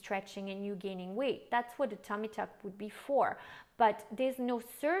baby stretching and you gaining weight. That's what the tummy tuck would be for. But there's no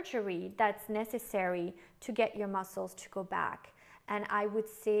surgery that's necessary to get your muscles to go back. And I would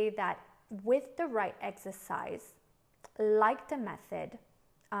say that with the right exercise, like the method,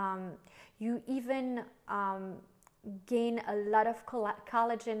 you even gain a lot of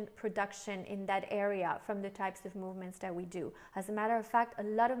collagen production in that area from the types of movements that we do. As a matter of fact, a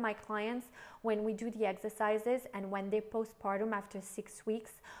lot of my clients, when we do the exercises and when they're postpartum after 6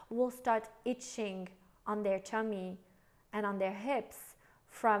 weeks, will start itching on their tummy and on their hips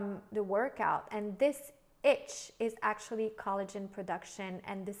from the workout. And this itch is actually collagen production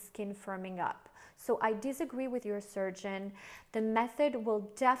and the skin firming up. So I disagree with your surgeon. The method will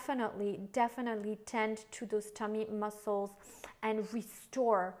definitely tend to those tummy muscles and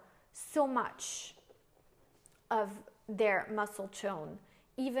restore so much of their muscle tone,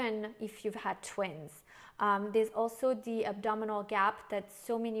 even if you've had twins. There's also the abdominal gap that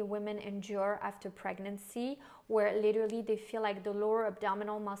so many women endure after pregnancy, where literally they feel like the lower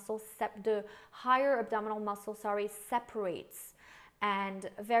abdominal muscle, the higher abdominal muscle, separates. And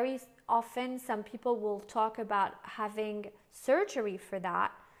very often some people will talk about having surgery for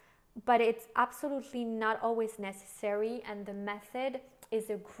that, but it's absolutely not always necessary. And the method is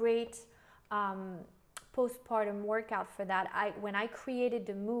a great postpartum workout for that. When I created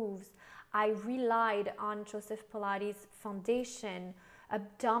the moves, I relied on Joseph Pilates' foundation,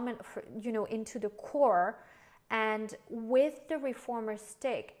 into the core. And with the reformer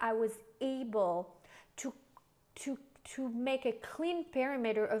stick, I was able to make a clean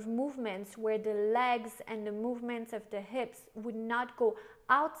perimeter of movements where the legs and the movements of the hips would not go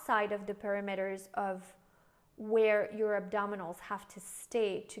outside of the perimeters of where your abdominals have to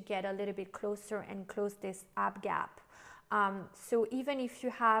stay to get a little bit closer and close this ab gap. So even if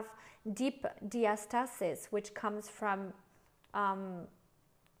you have deep diastasis, which comes from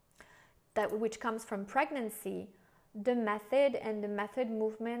pregnancy, the method and the method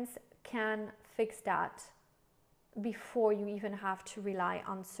movements can fix that before you even have to rely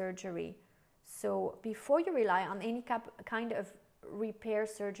on surgery. So before you rely on any kind of repair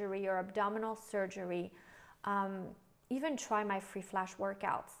surgery or abdominal surgery, even try my free flash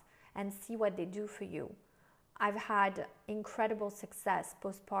workouts and see what they do for you. I've had incredible success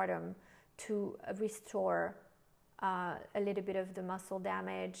postpartum to restore a little bit of the muscle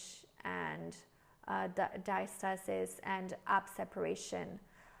damage and diastasis and ab separation.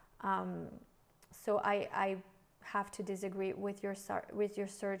 So I have to disagree with your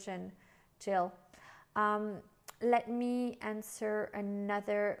surgeon, Jill. Let me answer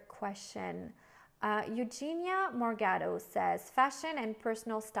another question. Eugenia Morgado says, fashion and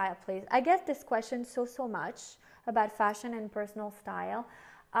personal style, please. I get this question so much about fashion and personal style.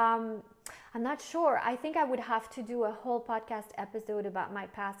 I'm not sure. I think I would have to do a whole podcast episode about my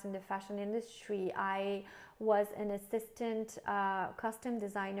past in the fashion industry. I was an assistant costume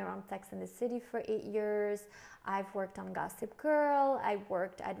designer on Sex and the City for 8 years. I've worked on Gossip Girl. I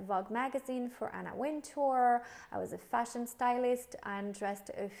worked at Vogue magazine for Anna Wintour. I was a fashion stylist and dressed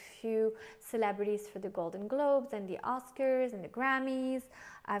a few celebrities for the Golden Globes and the Oscars and the Grammys.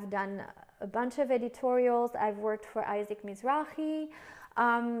 I've done a bunch of editorials. I've worked for Isaac Mizrahi.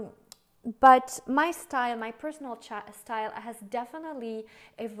 But my style, my personal style has definitely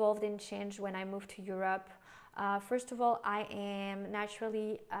evolved and changed when I moved to Europe. First of all, I am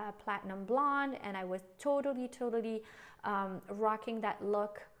naturally platinum blonde, and I was totally rocking that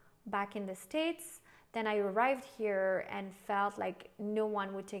look back in the States. then I arrived here and felt like no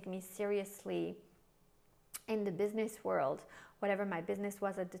one would take me seriously in the business world, whatever my business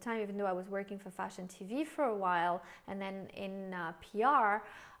was at the time, even though I was working for Fashion TV for a while and then in PR.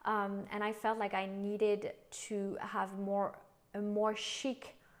 And I felt like I needed to have a more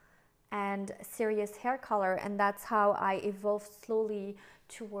chic and serious hair color, and that's how I evolved slowly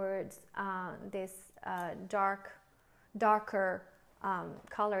towards this darker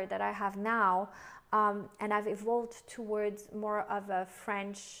color that I have now, and I've evolved towards more of a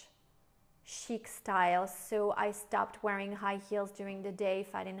French chic style. So I stopped wearing high heels during the day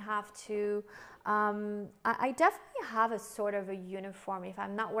if I didn't have to. I definitely have a sort of a uniform. If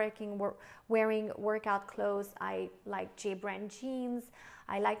I'm not wearing workout clothes, I like J-brand jeans.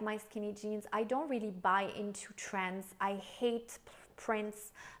 I like my skinny jeans. I don't really buy into trends. I hate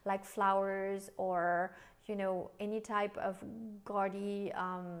prints like flowers or, you know, any type of gaudy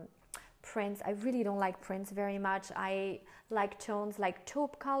prints. I really don't like prints very much. I like tones like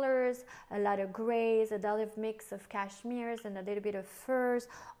taupe colors, a lot of grays, a lot of mix of cashmeres and a little bit of furs.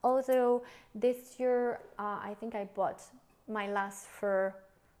 Although this year, I think I bought my last fur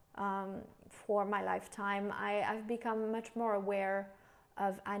for my lifetime. I've become much more aware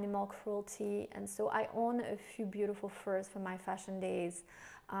of animal cruelty, and so I own a few beautiful furs for my fashion days,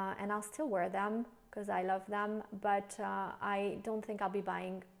 and I'll still wear them because I love them, but I don't think I'll be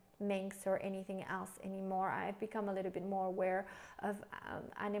buying minks or anything else anymore. I've become a little bit more aware of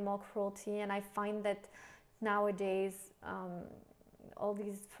animal cruelty, and I find that nowadays all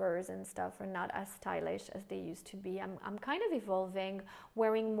these furs and stuff are not as stylish as they used to be. I'm kind of evolving,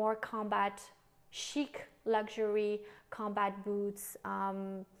 wearing more combat chic luxury combat boots.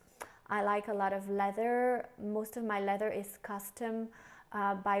 I like a lot of leather. Most of my leather is custom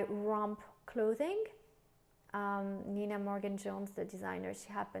by Romp Clothing. Nina Morgan-Jones, the designer,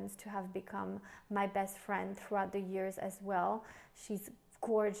 she happens to have become my best friend throughout the years as well. She's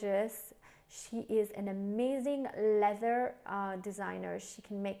gorgeous. She is an amazing leather designer. She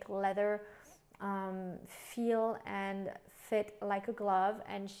can make leather feel and fit like a glove,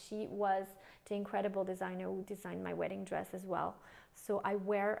 and she was the incredible designer who designed my wedding dress as well. So I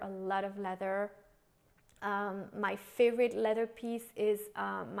wear a lot of leather. My favorite leather piece is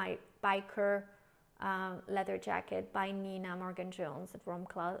my biker leather jacket by Nina Morgan-Jones at Romp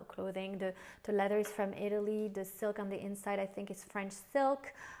Clothing. The leather is from Italy. The silk on the inside, I think, is French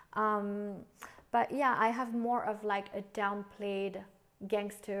silk. But yeah, I have more of like a downplayed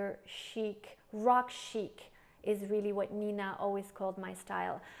gangster chic, rock chic is really what Nina always called my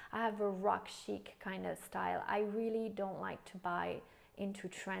style. I have a rock chic kind of style. I really don't like to buy into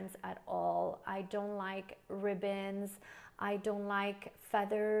trends at all. I don't like ribbons. I don't like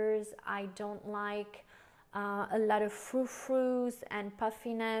feathers. I don't like a lot of frou-frous and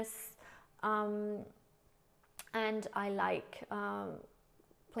puffiness. And I like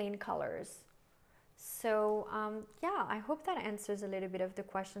plain colors. So yeah, I hope that answers a little bit of the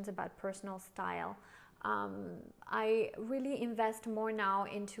questions about personal style. I really invest more now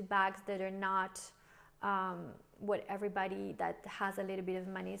into bags that are not what everybody that has a little bit of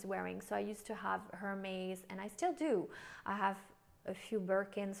money is wearing. So I used to have Hermes, and I still do. I have a few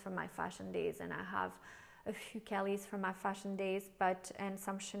Birkins from my fashion days, and I have a few Kellys from my fashion days, and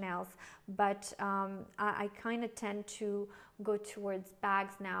some Chanels. But I kind of tend to go towards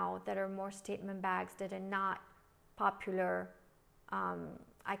bags now that are more statement bags that are not popular.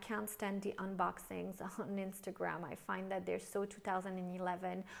 I can't stand the unboxings on Instagram. I find that they're so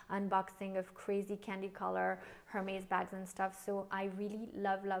 2011 unboxing of crazy candy color Hermes bags and stuff. So I really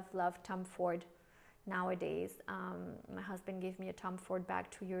love Tom Ford nowadays. My husband gave me a Tom Ford bag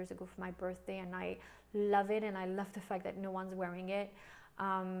 2 years ago for my birthday, and I love it, and I love the fact that no one's wearing it.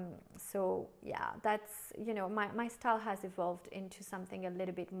 So yeah, that's, you know, my style has evolved into something a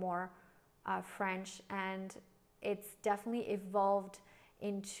little bit more French, and it's definitely evolved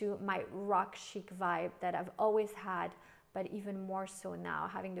into my rock chic vibe that I've always had, but even more so now,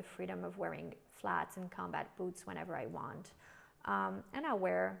 having the freedom of wearing flats and combat boots whenever I want. And I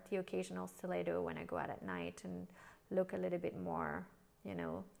wear the occasional stiletto when I go out at night and look a little bit more, you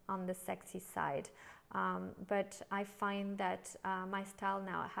know, on the sexy side. But I find that my style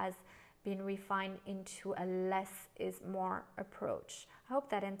now has been refined into a less is more approach. I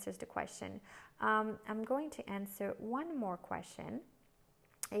hope that answers the question. I'm going to answer one more question,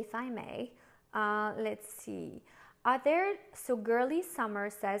 if I may. Let's see. So Girly Summer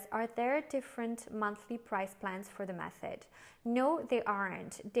says, are there different monthly price plans for the method? No, there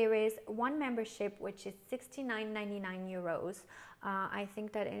aren't. There is one membership, which is €69.99. I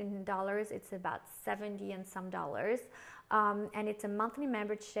think that in dollars, it's about 70 and some dollars. And it's a monthly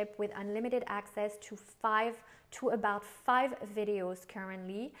membership with unlimited access to about 5 videos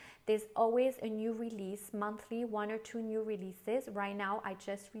currently. There's always a new release, monthly, 1 or 2 new releases. Right now, I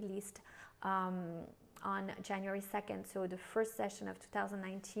just released on January 2nd, so the first session of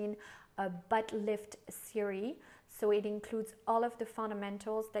 2019, a butt lift series. So it includes all of the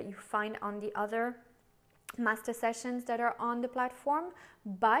fundamentals that you find on the other master sessions that are on the platform,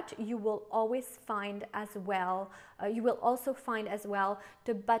 but you will always find as well, you will also find as well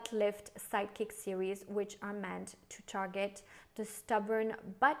the butt lift sidekick series, which are meant to target the stubborn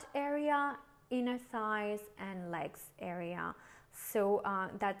butt area, inner thighs and legs area. So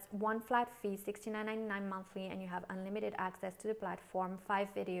that's one flat fee, $69.99 monthly, and you have unlimited access to the platform, 5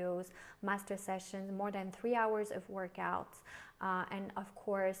 videos, master sessions, more than 3 hours of workouts. And of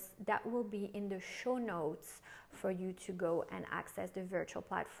course, that will be in the show notes for you to go and access the virtual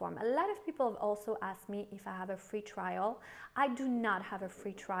platform. A lot of people have also asked me if I have a free trial. I do not have a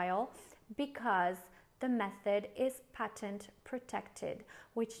free trial because the method is patent protected,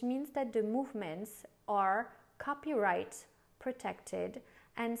 which means that the movements are copyright protected,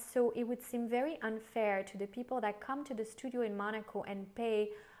 and so it would seem very unfair to the people that come to the studio in Monaco and pay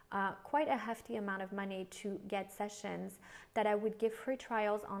quite a hefty amount of money to get sessions, that I would give free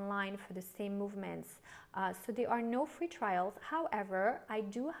trials online for the same movements. So there are no free trials. However, I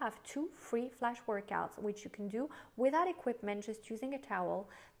do have 2 free flash workouts which you can do without equipment, just using a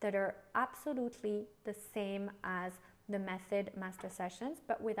towel, that are absolutely the same as the method master sessions,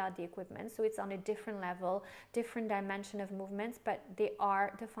 but without the equipment. So it's on a different level, different dimension of movements, but they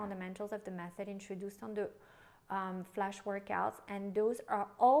are the fundamentals of the method introduced on the flash workouts, and those are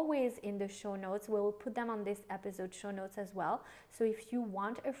always in the show notes. We'll put them on this episode show notes as well. So if you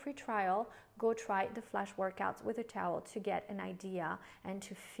want a free trial, go try the flash workouts with a towel to get an idea and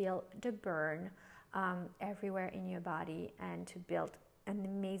to feel the burn everywhere in your body and to build an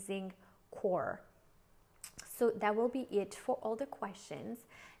amazing core. So that will be it for all the questions.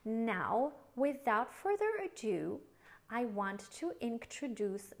 Now, without further ado, I want to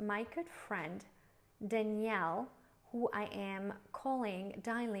introduce my good friend Danielle, who I am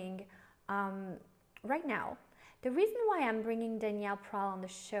dialing right now. The reason why I'm bringing Danielle Prahl on the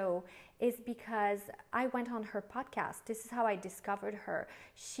show is because I went on her podcast. This is how I discovered her.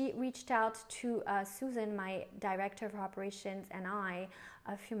 She reached out to Susan, my director of operations, and I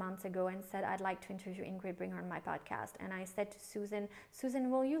a few months ago and said, I'd like to interview Ingrid, bring her on my podcast. And I said to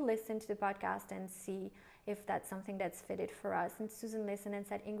Susan, will you listen to the podcast and see if that's something that's fitted for us? And Susan listened and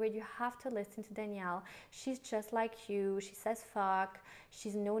said, Ingrid, you have to listen to Danielle. She's just like you. She says fuck.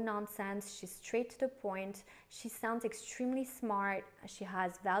 She's no nonsense. She's straight to the point. She sounds extremely smart. She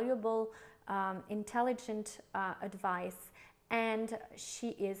has valuable, intelligent advice. And she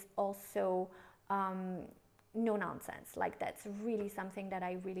is also no nonsense. Like, that's really something that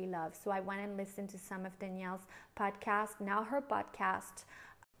I really love. So I went and listened to some of Danielle's podcast. Now her podcast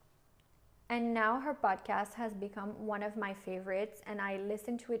has become one of my favorites, and I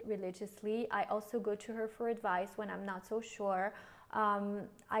listen to it religiously. I also go to her for advice when I'm not so sure.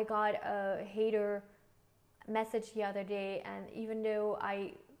 I got a hater message the other day, and even though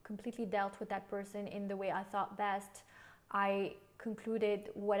I completely dealt with that person in the way I thought best, I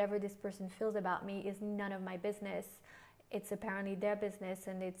concluded whatever this person feels about me is none of my business. It's apparently their business,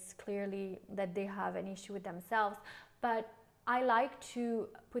 and it's clearly that they have an issue with themselves. But I like to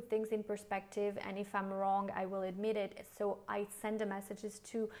put things in perspective, and if I'm wrong, I will admit it. So I send the messages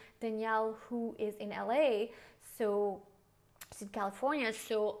to Danielle, who is in LA, so she's in California.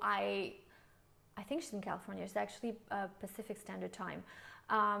 So I think she's in California. It's actually Pacific Standard Time.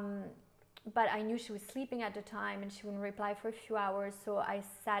 But I knew she was sleeping at the time and she wouldn't reply for a few hours, so I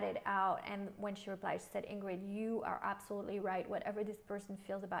sat it out. And when she replied, she said, Ingrid, you are absolutely right. Whatever this person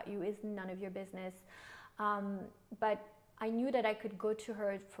feels about you is none of your business. But I knew that I could go to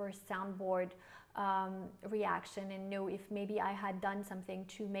her for a soundboard reaction and know if maybe I had done something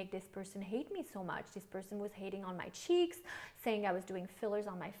to make this person hate me so much. This person was hating on my cheeks, saying I was doing fillers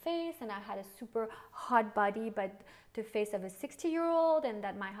on my face, and I had a super hot body but the face of a 60-year-old, and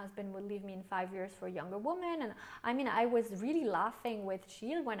that my husband would leave me in 5 years for a younger woman. And I mean, I was really laughing with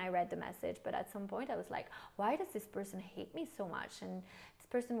Gilles when I read the message, but at some point I was like, why does this person hate me so much? And this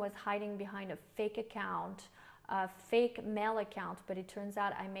person was hiding behind a fake account, a fake mail account, but it turns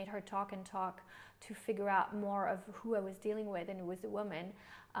out I made her talk and talk to figure out more of who I was dealing with, and it was a woman.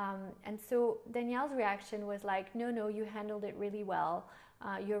 And so Danielle's reaction was like, no, you handled it really well.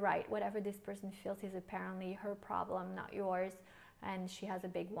 You're right. Whatever this person feels is apparently her problem, not yours. And she has a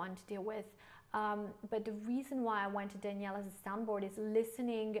big one to deal with. But the reason why I went to Danielle as a soundboard is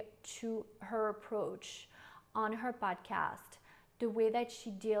listening to her approach on her podcast, the way that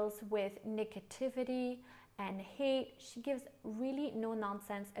she deals with negativity and hate. She gives really no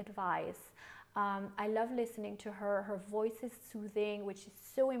nonsense advice. I love listening to her. Her voice is soothing, which is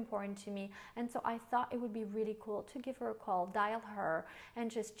so important to me. And so I thought it would be really cool to give her a call, dial her, and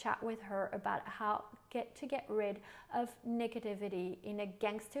just chat with her about how to get rid of negativity in a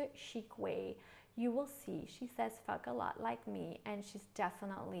gangster chic way. You will see, she says fuck a lot like me, and she's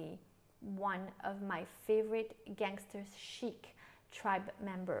definitely one of my favorite gangster chic tribe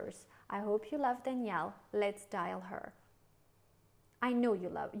members. I hope you love Danielle. Let's dial her. I know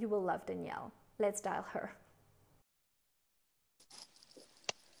you will love Danielle. Let's dial her.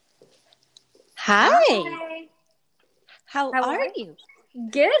 Hi. How are you?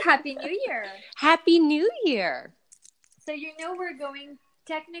 Good. Happy New Year. Happy New Year. So we're going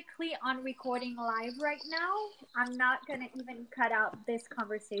technically on recording live right now. I'm not going to even cut out this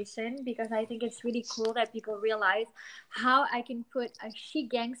conversation because I think it's really cool that people realize how I can put a she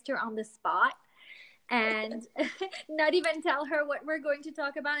gangster on the spot and not even tell her what we're going to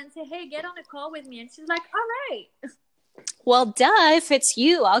talk about and say, hey, get on a call with me. And she's like, all right. Well, duh, if it's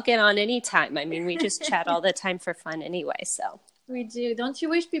you, I'll get on anytime. I mean, we just chat all the time for fun anyway, so. We do. Don't you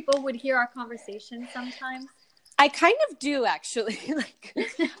wish people would hear our conversation sometimes? I kind of do, actually.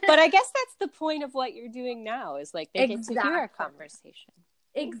 But I guess that's the point of what you're doing now is they get to hear our conversation.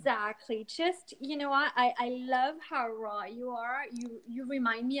 Exactly. Just, you know what? I love how raw you are. You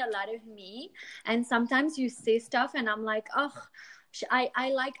remind me a lot of me. And sometimes you say stuff and I'm like, oh,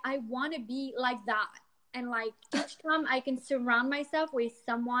 I want to be like that. And each time I can surround myself with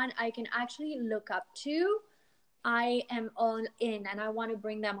someone I can actually look up to, I am all in and I want to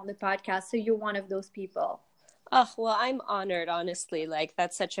bring them on the podcast. So you're one of those people. Oh, well, I'm honored, honestly.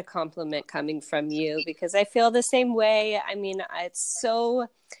 That's such a compliment coming from you because I feel the same way. I mean, it's so,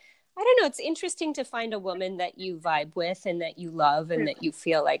 I don't know, it's interesting to find a woman that you vibe with and that you love and that you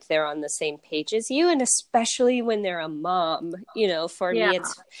feel like they're on the same page as you. And especially when they're a mom, for me,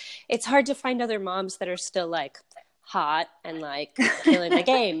 it's hard to find other moms that are still hot and killing the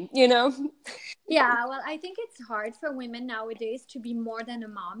game, Yeah, well, I think it's hard for women nowadays to be more than a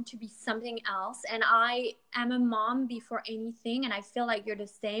mom, to be something else. And I am a mom before anything, and I feel like you're the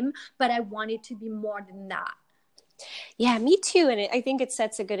same, but I wanted to be more than that. Yeah, me too. And I think it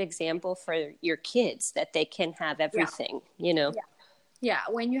sets a good example for your kids that they can have everything, Yeah,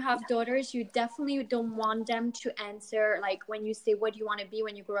 when you have daughters, you definitely don't want them to answer, when you say, what do you want to be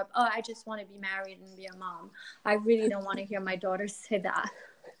when you grow up? Oh, I just want to be married and be a mom. I really don't want to hear my daughters say that.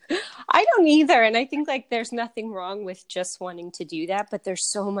 I don't either. And I think there's nothing wrong with just wanting to do that, but there's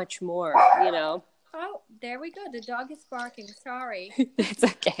so much more, Oh, there we go. The dog is barking. Sorry. It's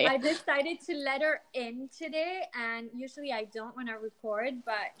okay. I decided to let her in today, and usually I don't when I record,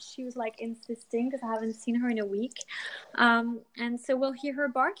 but she was insisting because I haven't seen her in a week. And so we'll hear her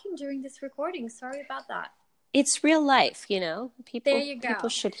barking during this recording. Sorry about that. It's real life, People, there you go. People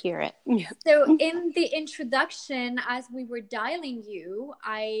should hear it. So in the introduction, as we were dialing you,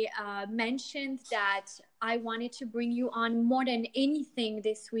 I mentioned that I wanted to bring you on more than anything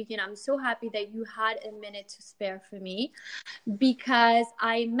this week. And I'm so happy that you had a minute to spare for me because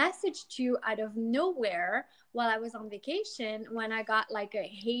I messaged you out of nowhere while I was on vacation when I got a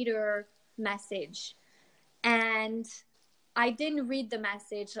hater message. And I didn't read the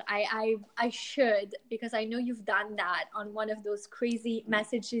message. I should, because I know you've done that on one of those crazy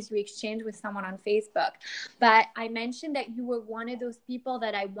messages you exchanged with someone on Facebook. But I mentioned that you were one of those people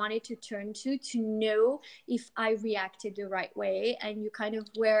that I wanted to turn to know if I reacted the right way. And you kind of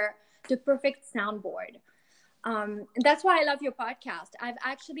were the perfect soundboard. That's why I love your podcast. I've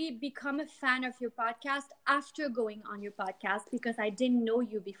actually become a fan of your podcast after going on your podcast because I didn't know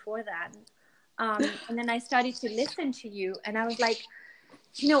you before then. And then I started to listen to you and I was like,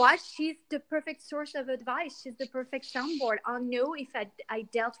 you know what? She's the perfect source of advice. She's the perfect soundboard. I'll know if I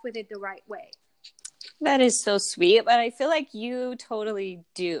dealt with it the right way. That is so sweet, but I feel like you totally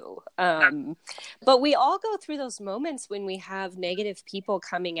do. But we all go through those moments when we have negative people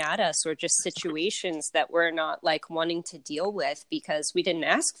coming at us or just situations that we're not wanting to deal with because we didn't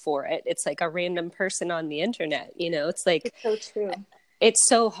ask for it. It's a random person on the internet, It's It's so true. It's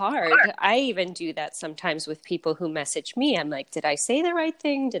so hard. I even do that sometimes with people who message me. I'm like, did I say the right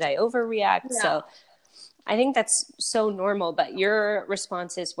thing? Did I overreact? Yeah. So I think that's so normal, but your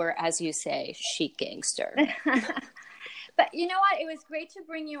responses were, as you say, chic gangster. But you know what? It was great to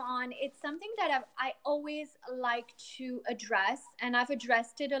bring you on. It's something that I always like to address, and I've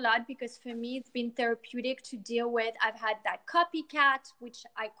addressed it a lot because for me, it's been therapeutic to deal with. I've had that copycat, which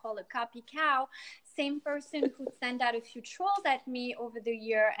I call a copy cow, same person who sent out a few trolls at me over the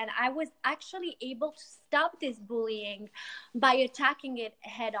year, and I was actually able to stop this bullying by attacking it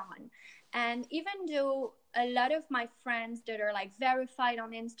head on. And even though a lot of my friends that are like verified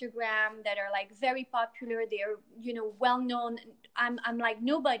on Instagram, that are like very popular, they're, you know, well known, I'm like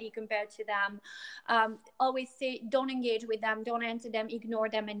nobody compared to them, always say don't engage with them, don't answer them, ignore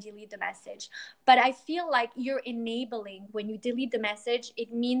them, and delete the message. But I feel like you're enabling. When you delete the message,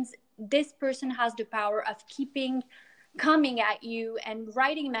 it means this person has the power of coming at you and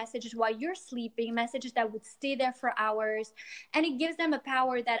writing messages while you're sleeping, messages that would stay there for hours. And it gives them a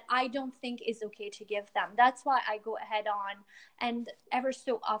power that I don't think is okay to give them. That's why I go ahead on, and ever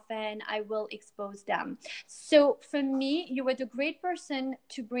so often I will expose them. So for me, you were the great person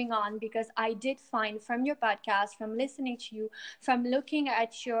to bring on, because I did find from your podcast, from listening to you, from looking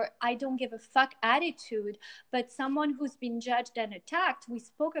at your I don't give a fuck attitude, but someone who's been judged and attacked. We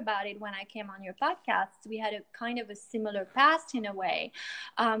spoke about it when I came on your podcast. We had a kind of a similar past in a way.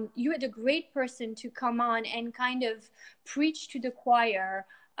 You had a great person to come on and kind of preach to the choir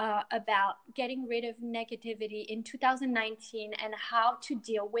about getting rid of negativity in 2019 and how to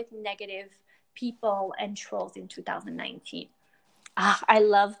deal with negative people and trolls in 2019. I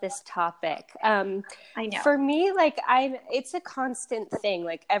love this topic. I know. For me, like it's a constant thing.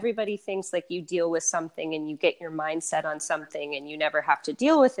 Like everybody thinks like you deal with something and you get your mindset on something and you never have to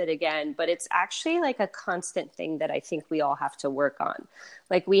deal with it again. But it's actually like a constant thing that I think we all have to work on.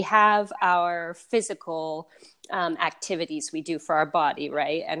 Like we have our physical activities we do for our body,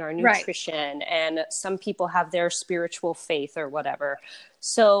 right? And our nutrition. Right. And some people have their spiritual faith or whatever.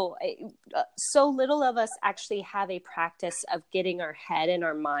 So little of us actually have a practice of getting our head and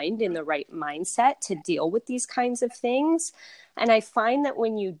our mind in the right mindset to deal with these kinds of things. And I find that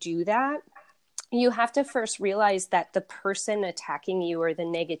when you do that, you have to first realize that the person attacking you or the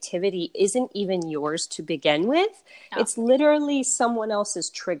negativity isn't even yours to begin with. No. It's literally someone else's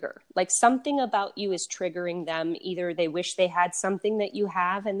trigger. Like something about you is triggering them. Either they wish they had something that you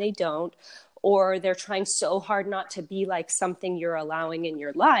have and they don't, or they're trying so hard not to be like something you're allowing in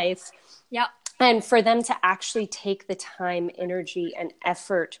your life. Yeah. And for them to actually take the time, energy, and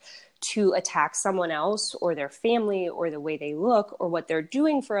effort to attack someone else or their family or the way they look or what they're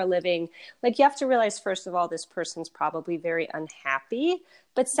doing for a living, like you have to realize, first of all, this person's probably very unhappy.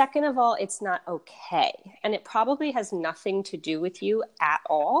 But second of all, it's not okay. And it probably has nothing to do with you at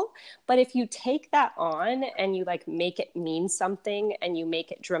all. But if you take that on and you like make it mean something and you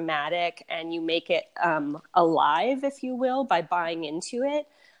make it dramatic and you make it alive, if you will, by buying into it,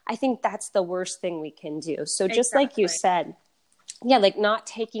 I think that's the worst thing we can do. So just like you said, yeah, like not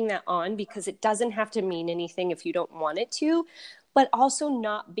taking that on because it doesn't have to mean anything if you don't want it to, but also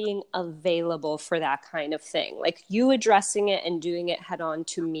not being available for that kind of thing. Like you addressing it and doing it head on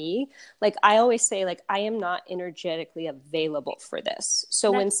to me. Like I always say, like, I am not energetically available for this.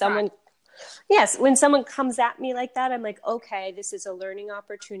 So when someone comes at me like that, I'm like, okay, this is a learning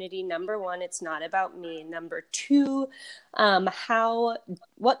opportunity. Number one, it's not about me. Number two,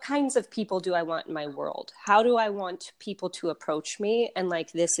 what kinds of people do I want in my world? How do I want people to approach me? And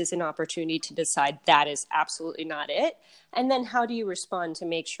like, this is an opportunity to decide that is absolutely not it. And then how do you respond to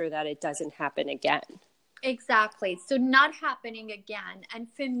make sure that it doesn't happen again? Exactly. So not happening again. And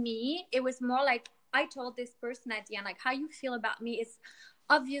for me, it was more like I told this person at the end, like, how you feel about me is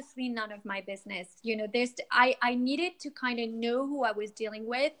obviously none of my business. You know, I needed to kind of know who I was dealing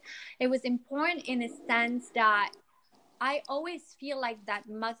with. It was important in a sense that I always feel like that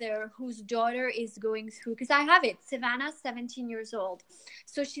mother whose daughter is going through, because I have it. Savannah's 17 years old.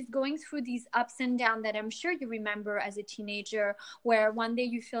 So she's going through these ups and downs that I'm sure you remember as a teenager, where one day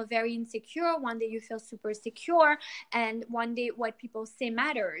you feel very insecure, one day you feel super secure, and one day what people say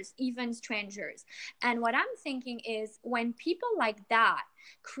matters, even strangers. And what I'm thinking is when people like that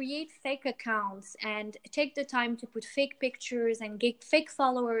create fake accounts and take the time to put fake pictures and get fake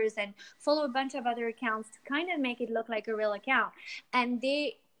followers and follow a bunch of other accounts to kind of make it look like a real account, and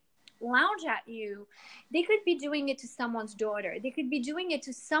they lounge at you, they could be doing it to someone's daughter. They could be doing it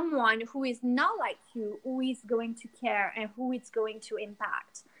to someone who is not like you, who is going to care and who it's going to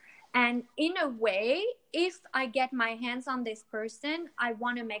impact. And in a way, if I get my hands on this person, I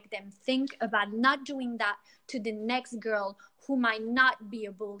want to make them think about not doing that to the next girl who might not be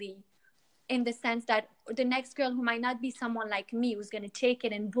a bully, in the sense that the next girl who might not be someone like me who's going to take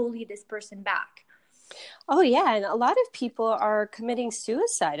it and bully this person back. Oh yeah, and a lot of people are committing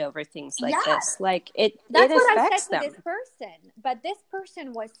suicide over things like Yeah. this. Like it That's what I affects said to them. this person. But this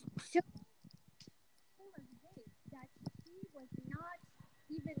person was so that he was not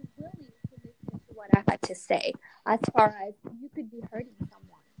even willing to listen to what I had to say as far as you could be hurting someone.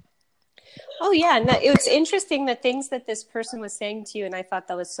 Oh yeah, and it was interesting the things that this person was saying to you, and I thought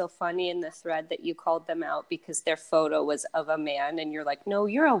that was so funny in the thread that you called them out because their photo was of a man, and you're like, no,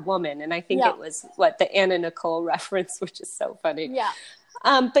 you're a woman, and I think it was what the Anna Nicole reference, which is so funny. Yeah.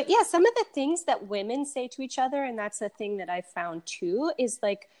 But yeah, some of the things that women say to each other, and that's the thing that I found too, is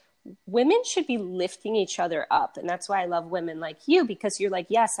like women should be lifting each other up. And that's why I love women like you, because you're like,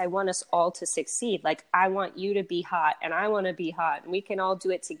 yes, I want us all to succeed. Like, I want you to be hot and I want to be hot, and we can all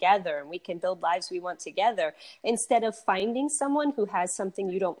do it together and we can build lives we want together, instead of finding someone who has something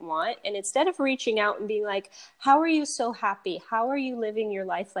you don't want. And instead of reaching out and being like, how are you so happy? How are you living your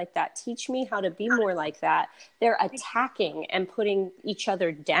life like that? Teach me how to be more like that. They're attacking and putting each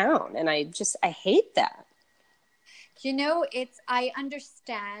other down. And I hate that. You know, I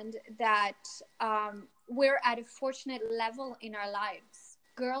understand that we're at a fortunate level in our lives.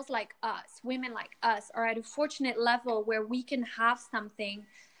 Girls like us, women like us are at a fortunate level where we can have something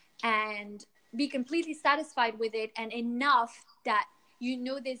and be completely satisfied with it, and enough that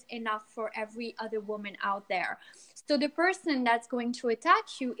there's enough for every other woman out there. So the person that's going to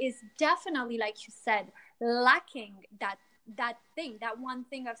attack you is definitely, like you said, lacking that thing, that one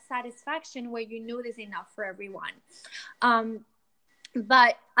thing of satisfaction where there's enough for everyone.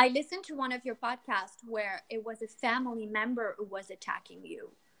 But I listened to one of your podcasts where it was a family member who was attacking you.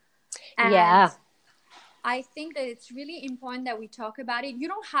 And yeah. I think that it's really important that we talk about it. You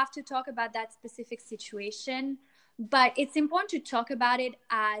don't have to talk about that specific situation, but it's important to talk about it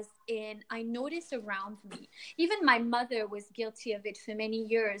as in, I notice around me. Even my mother was guilty of it for many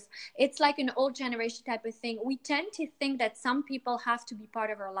years. It's like an old generation type of thing. We tend to think that some people have to be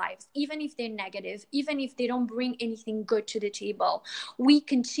part of our lives, even if they're negative, even if they don't bring anything good to the table. We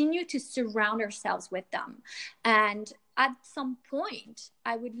continue to surround ourselves with them. And at some point,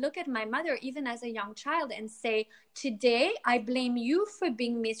 I would look at my mother, even as a young child, and say, today, I blame you for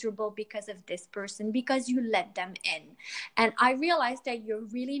being miserable because of this person, because you let them in. And I realized that you're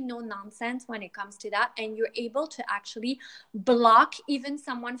really no nonsense when it comes to that. And you're able to actually block even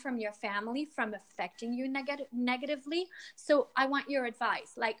someone from your family from affecting you negatively. So I want your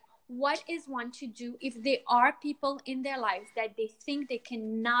advice. Like, what is one to do if there are people in their lives that they think they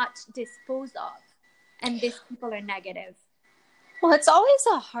cannot dispose of, and these people are negative? Well, it's always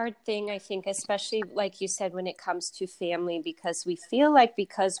a hard thing, I think, especially like you said, when it comes to family, because we feel like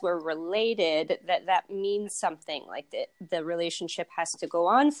because we're related, that means something, like the relationship has to go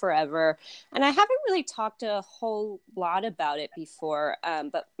on forever. And I haven't really talked a whole lot about it before,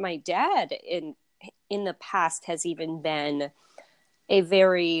 but my dad in the past has even been a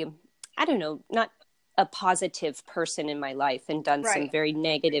very, I don't know, not a positive person in my life, and done some very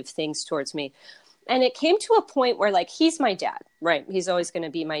negative things towards me. And it came to a point where, like, he's my dad, right? He's always going to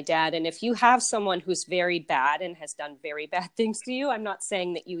be my dad. And if you have someone who's very bad and has done very bad things to you, I'm not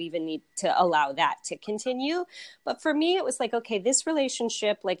saying that you even need to allow that to continue. But for me, it was like, okay, this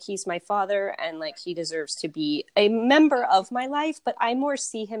relationship, like, he's my father and like he deserves to be a member of my life. But I more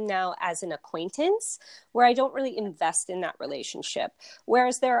see him now as an acquaintance, where I don't really invest in that relationship.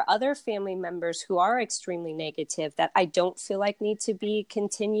 Whereas there are other family members who are extremely negative that I don't feel like need to be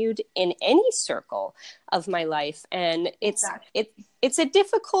continued in any circle of my life. And it's a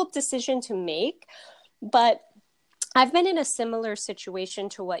difficult decision to make, but I've been in a similar situation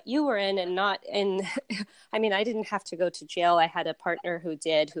to what you were in, and not in, I mean, I didn't have to go to jail. I had a partner who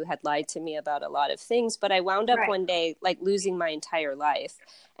had lied to me about a lot of things, but I wound up one day like losing my entire life.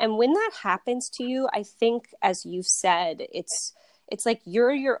 And when that happens to you, I think, as you've said, it's like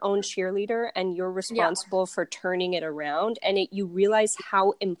you're your own cheerleader and you're responsible for turning it around. And you realize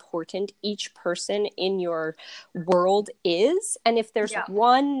how important each person in your world is. And if there's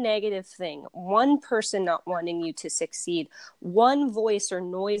one negative thing, one person not wanting you to succeed, one voice or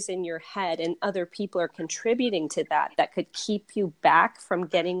noise in your head, and other people are contributing to that could keep you back from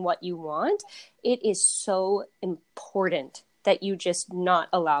getting what you want, it is so important that you just not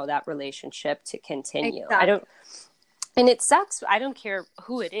allow that relationship to continue. And it sucks. I don't care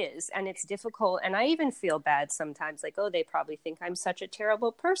who it is. And it's difficult. And I even feel bad sometimes, like, oh, they probably think I'm such a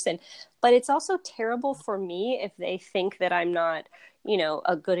terrible person. But it's also terrible for me if they think that I'm not,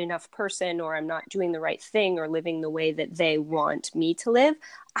 a good enough person, or I'm not doing the right thing or living the way that they want me to live.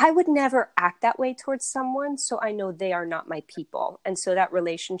 I would never act that way towards someone. So I know they are not my people. And so that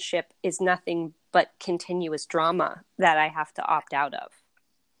relationship is nothing but continuous drama that I have to opt out of.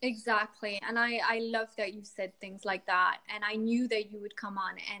 Exactly. And I love that you said things like that. And I knew that you would come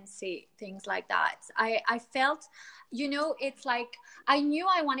on and say things like that. I felt, it's like I knew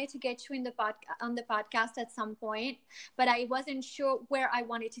I wanted to get you in on the podcast at some point, but I wasn't sure where I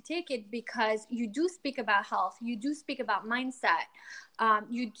wanted to take it, because you do speak about health, you do speak about mindset,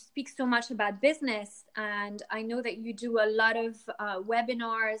 you speak so much about business, and I know that you do a lot of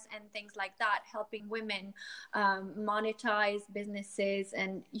webinars and things like that, helping women monetize businesses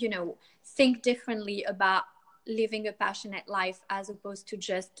and think differently about living a passionate life as opposed to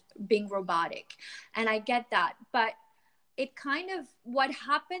just being robotic. And I get that, but it kind of what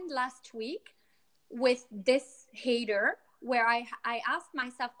happened last week with this hater, where I asked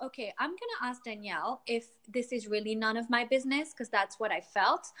myself, okay, I'm going to ask Danielle if this is really none of my business, because that's what I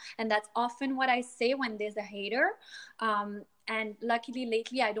felt. And that's often what I say when there's a hater. And luckily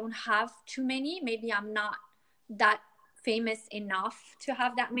lately, I don't have too many. Maybe I'm not that famous enough to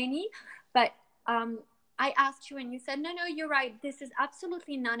have that many. But I asked you and you said, no, you're right. This is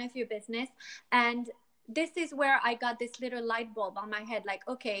absolutely none of your business. And this is where I got this little light bulb on my head. Like,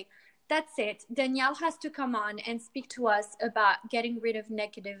 okay, that's it. Danielle has to come on and speak to us about getting rid of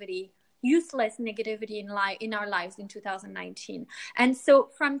negativity, useless negativity in our lives in 2019. And so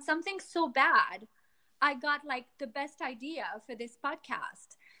from something so bad, I got like the best idea for this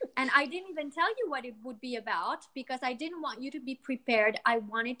podcast. And I didn't even tell you what it would be about, because I didn't want you to be prepared. I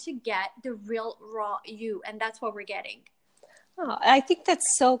wanted to get the real raw you. And that's what we're getting. Oh, I think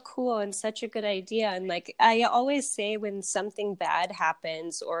that's so cool and such a good idea. And like I always say, when something bad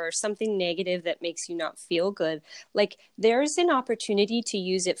happens or something negative that makes you not feel good, like there's an opportunity to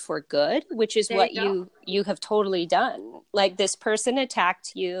use it for good, which is what you have totally done. Like this person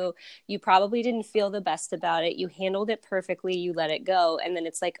attacked you. You probably didn't feel the best about it. You handled it perfectly. You let it go. And then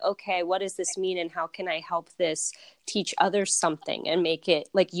it's like, okay, what does this mean? And how can I help this teach others something and make it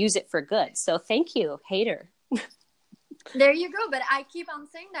like use it for good? So thank you, hater. There you go. But I keep on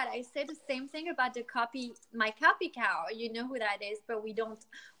saying that. I say the same thing about my copy cow. You know who that is, but we don't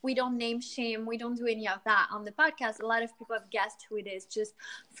name shame. We don't do any of that on the podcast. A lot of people have guessed who it is just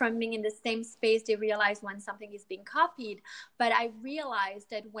from being in the same space. They realize when something is being copied. But I realized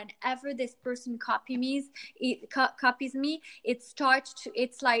that whenever this person copies me,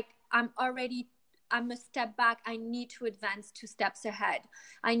 it's like I'm a step back. I need to advance 2 steps ahead.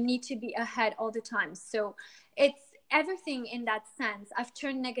 I need to be ahead all the time. So it's everything in that sense. I've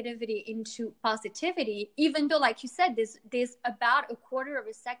turned negativity into positivity, even though, like you said, there's about a quarter of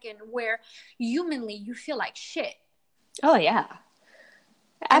a second where humanly you feel like shit. Oh, yeah.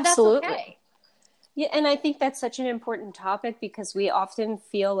 Absolutely. And that's okay. Yeah, and I think that's such an important topic, because we often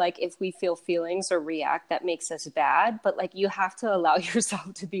feel like if we feel feelings or react, that makes us bad. But like you have to allow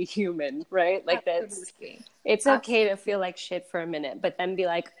yourself to be human, right? Like it's okay to feel like shit for a minute, but then be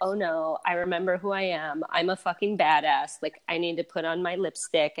like, oh no, I remember who I am. I'm a fucking badass. Like I need to put on my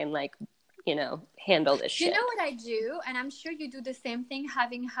lipstick and like, handle this shit. You know what I do? And I'm sure you do the same thing,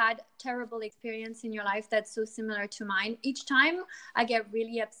 having had terrible experience in your life that's so similar to mine. Each time I get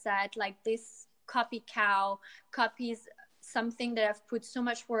really upset, like this copy cow copies something that I've put so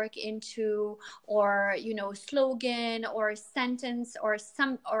much work into, or slogan or a sentence or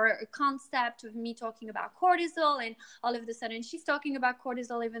a concept of me talking about cortisol, and all of a sudden she's talking about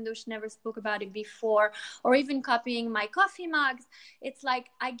cortisol even though she never spoke about it before, or even copying my coffee mugs. It's like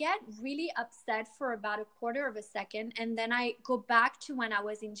I get really upset for about a quarter of a second, and then I go back to when I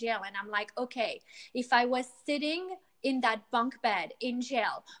was in jail, and I'm like, okay, if I was sitting in that bunk bed in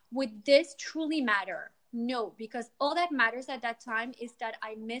jail, would this truly matter? No, because all that matters at that time is that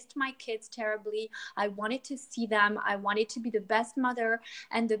I missed my kids terribly. I wanted to see them. I wanted to be the best mother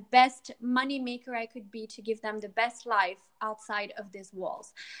and the best money maker I could be to give them the best life outside of these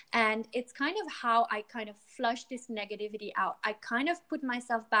walls. And it's kind of how I kind of flush this negativity out. I kind of put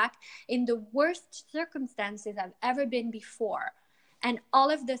myself back in the worst circumstances I've ever been before. And all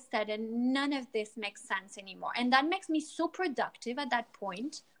of a sudden, none of this makes sense anymore. And that makes me so productive at that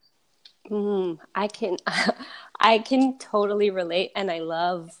point. I can totally relate. And I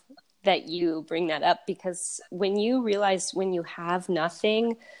love that you bring that up, because when you realize when you have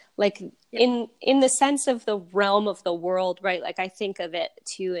nothing, like in the sense of the realm of the world, right? Like I think of it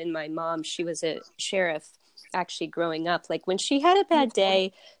too in my mom. She was a sheriff actually growing up. Like when she had a bad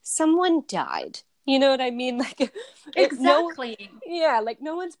day, someone died. You know what I mean? Like exactly. Like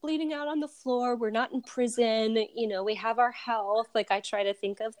no one's bleeding out on the floor. We're not in prison. We have our health. Like I try to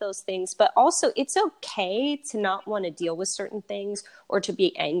think of those things, but also it's okay to not want to deal with certain things or to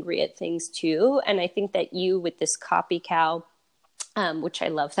be angry at things too. And I think that you with this copy cow, which I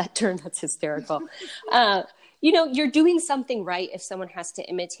love that term, that's hysterical. you know, you're doing something right if someone has to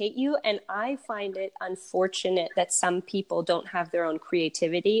imitate you. And I find it unfortunate that some people don't have their own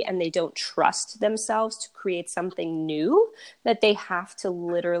creativity and they don't trust themselves to create something new, that they have to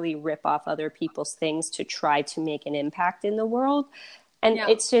literally rip off other people's things to try to make an impact in the world. And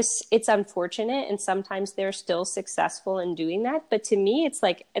it's unfortunate. And sometimes they're still successful in doing that. But to me, it's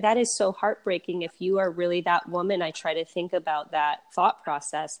like, that is so heartbreaking. If you are really that woman, I try to think about that thought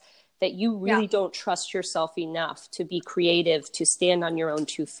process, that you really don't trust yourself enough to be creative, to stand on your own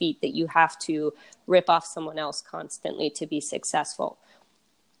 2 feet, that you have to rip off someone else constantly to be successful.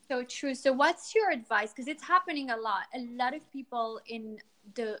 So true. So what's your advice? Because it's happening a lot. A lot of people in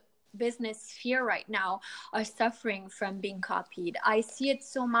the business sphere right now are suffering from being copied. I see it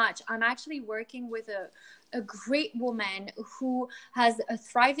so much. I'm actually working with a great woman who has a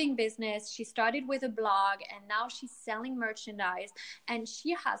thriving business. She started with a blog and now she's selling merchandise, and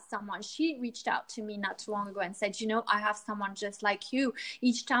she reached out to me not too long ago and said, you know, I have someone just like you.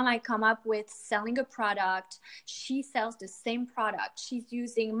 Each time I come up with selling a product, she sells the same product. She's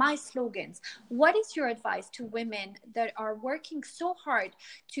using my slogans. What is your advice to women that are working so hard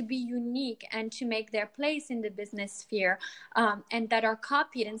to be unique and to make their place in the business sphere, and that are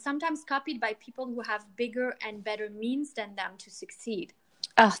copied, and sometimes copied by people who have bigger and better means than them to succeed?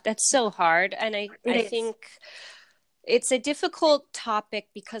 Oh, that's so hard. And I think it's a difficult topic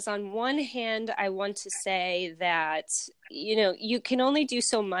because on one hand, I want to say that, you know, you can only do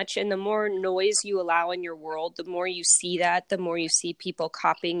so much. And the more noise you allow in your world, the more you see that, the more you see people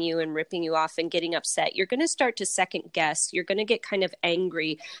copying you and ripping you off and getting upset, you're going to start to second guess. You're going to get kind of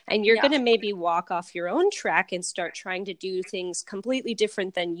angry, and you're going to maybe walk off your own track and start trying to do things completely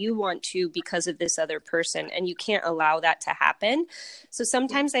different than you want to because of this other person. And you can't allow that to happen. So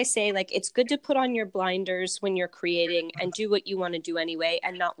sometimes I say, like, it's good to put on your blinders when you're creating and do what you want to do anyway,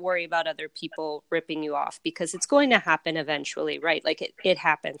 and not worry about other people ripping you off, because it's going to happen eventually, right? Like it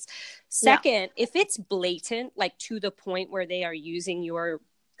happens. Second, if it's blatant, like to the point where they are using your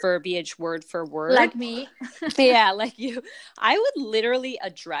verbiage word for word, like me, like you, I would literally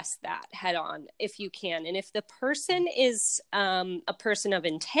address that head on if you can. And if the person is a person of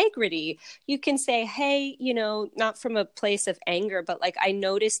integrity, you can say, hey, you know, not from a place of anger, but like, I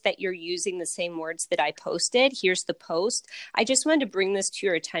noticed that you're using the same words that I posted. Here's the post. I just wanted to bring this to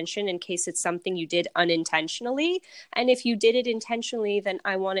your attention in case it's something you did unintentionally. And if you did it intentionally, then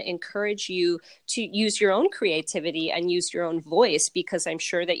I want to encourage you to use your own creativity and use your own voice, because I'm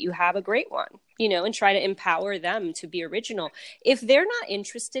sure that you have a great one, you know, and try to empower them to be original. If they're not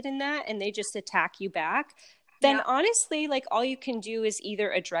interested in that and they just attack you back, then honestly, like, all you can do is either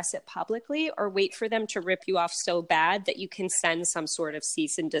address it publicly or wait for them to rip you off so bad that you can send some sort of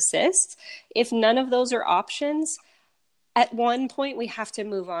cease and desist. If none of those are options, at one point we have to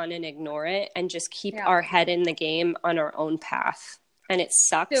move on and ignore it and just keep our head in the game on our own path. And it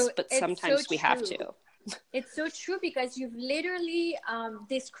sucks, but sometimes we have to. It's so true, because you've literally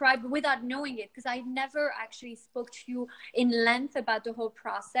described, without knowing it, because I never actually spoke to you in length about the whole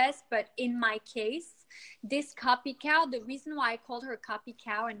process, but in my case, this copy cow, the reason why I called her a copy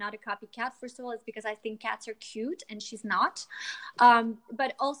cow and not a copycat, first of all, is because I think cats are cute and she's not.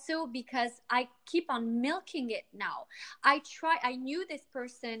 But also because I keep on milking it now. I knew this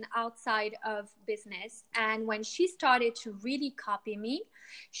person outside of business, and when she started to really copy me,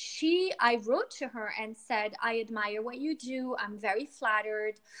 I wrote to her and said, I admire what you do. I'm very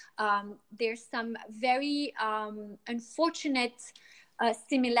flattered. There's some very unfortunate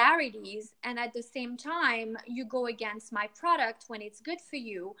similarities, and at the same time you go against my product when it's good for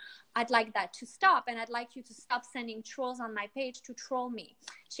you. I'd like that to stop, and I'd like you to stop sending trolls on my page to troll me.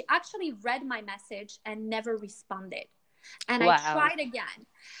 She actually read my message and never responded, and I tried again.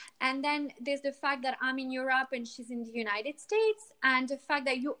 And then there's the fact that I'm in Europe and she's in the United States, and the fact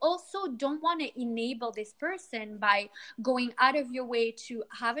that you also don't want to enable this person by going out of your way to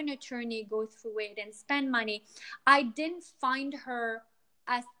have an attorney go through it and spend money. I didn't find her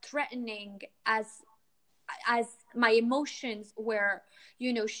as threatening as my emotions were,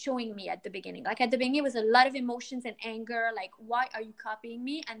 you know, showing me at the beginning. Like at the beginning, it was a lot of emotions and anger, like, why are you copying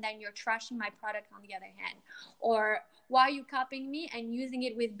me? And then you're trashing my product on the other hand. Or why are you copying me and using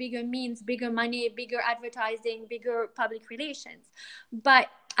it with bigger means, bigger money, bigger advertising, bigger public relations? But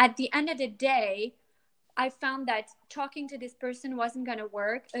at the end of the day, I found that talking to this person wasn't going to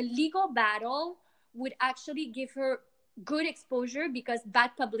work. A legal battle would actually give her good exposure, because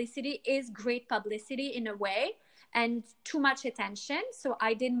bad publicity is great publicity in a way, and too much attention. So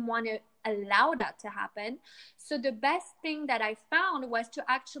I didn't want to allow that to happen. So the best thing that I found was to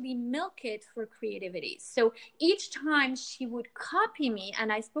actually milk it for creativity. So each time she would copy me,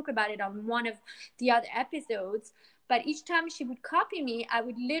 and I spoke about it on one of the other episodes, but each time she would copy me, I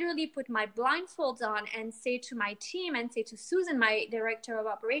would literally put my blindfolds on and say to my team and say to Susan, my director of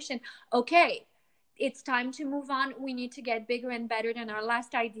operation, okay, it's time to move on. We need to get bigger and better than our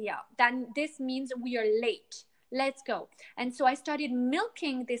last idea. Then this means we are late. Let's go. And so I started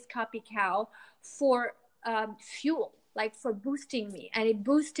milking this copy cow for fuel, like for boosting me. And it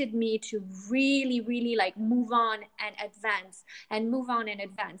boosted me to really, really like move on and advance and move on and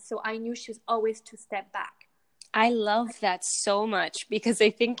advance. So I knew she was always 2 steps back. I love that so much because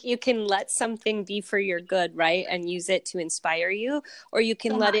I think you can let something be for your good, right? And use it to inspire you, or you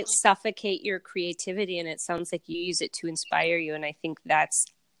can let it suffocate your creativity. And it sounds like you use it to inspire you. And I think that's,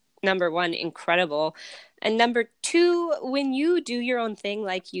 number one, incredible. And number two, when you do your own thing,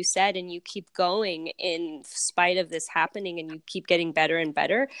 like you said, and you keep going in spite of this happening and you keep getting better and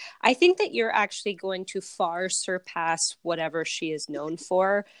better, I think that you're actually going to far surpass whatever she is known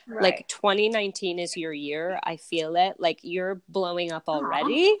for. Right. Like 2019 is your year. I feel it. Like you're blowing up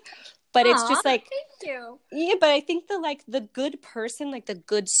already. But it's just like, thank you. Yeah, but I think the good person, like the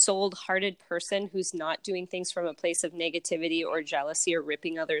good souled hearted person who's not doing things from a place of negativity or jealousy or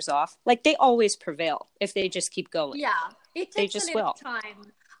ripping others off, like they always prevail if they just keep going. Yeah, it takes just a little will.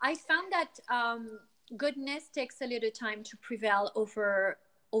 time. I found that goodness takes a little time to prevail over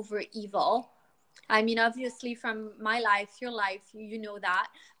evil. I mean, obviously from my life, your life, you know that,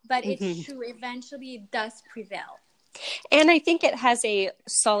 but it's true. Eventually it does prevail. And I think it has a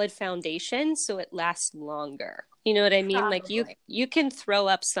solid foundation, so it lasts longer. You know what I mean? Probably. Like you can throw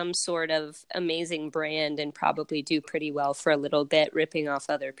up some sort of amazing brand and probably do pretty well for a little bit, ripping off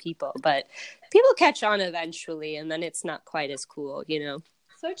other people. But people catch on eventually, and then it's not quite as cool, you know?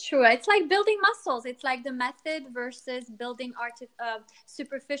 So true. It's like building muscles. It's like the method versus building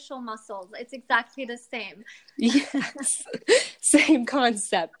superficial muscles. It's exactly the same. Yes. Same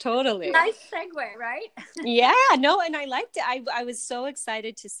concept. Totally. Nice segue, right? Yeah, no, and I liked it. I was so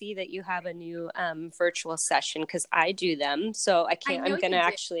excited to see that you have a new virtual session because I do them. So I'm going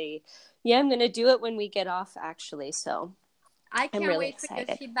to do it when we get off actually. So I can't really wait excited.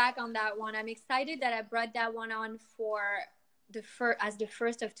 for your feedback on that one. I'm excited that I brought that one on for the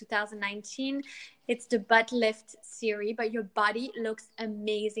first of 2019. It's the butt lift series, but your body looks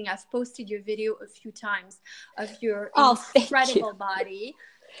amazing. I've posted your video a few times of your incredible body.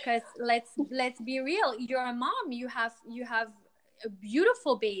 Because let's be real, you're a mom. You have a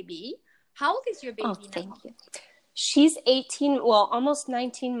beautiful baby. How old is your baby now? Thank you. She's 18, well, almost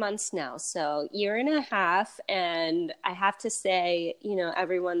 19 months now. So year and a half. And I have to say, you know,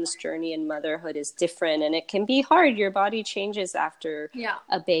 everyone's journey in motherhood is different and it can be hard. Your body changes after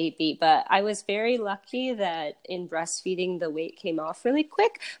a baby. But I was very lucky that in breastfeeding, the weight came off really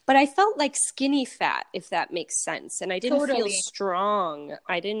quick. But I felt like skinny fat, if that makes sense. And I didn't feel strong.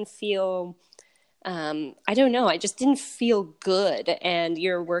 I didn't feel... I don't know. I just didn't feel good. And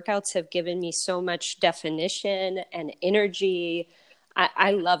your workouts have given me so much definition and energy.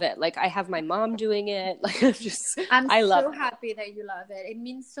 I love it. Like I have my mom doing it. Like I'm so happy that you love it. It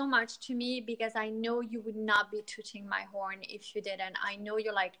means so much to me because I know you would not be tooting my horn if you didn't. I know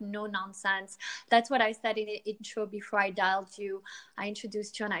you're like no nonsense. That's what I said in the intro before I dialed you. I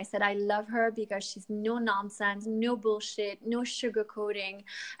introduced you and I said I love her because she's no nonsense, no bullshit, no sugarcoating.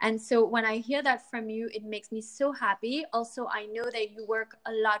 And so when I hear that from you, it makes me so happy. Also, I know that you work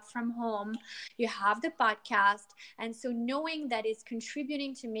a lot from home. You have the podcast. And so knowing that it's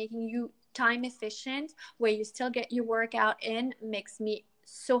contributing to making you time efficient where you still get your workout in makes me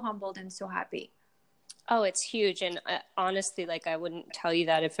so humbled and so happy. Oh, it's huge. And honestly, like I wouldn't tell you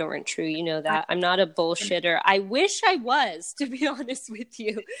that if it weren't true. You know that. I'm not a bullshitter. I wish I was, to be honest with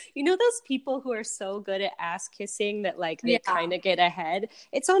you. You know those people who are so good at ass kissing that like they kind of get ahead?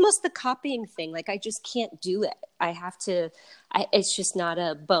 It's almost the copying thing. Like I just can't do it. It's just not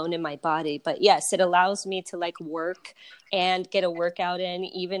a bone in my body. But yes, it allows me to like work and get a workout in.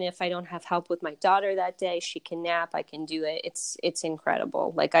 Even if I don't have help with my daughter that day, she can nap, I can do it. It's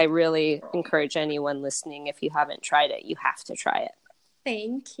incredible. Like I really encourage anyone listening, if you haven't tried it, you have to try it.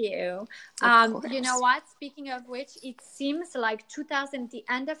 Thank you. You know what? Speaking of which, it seems like the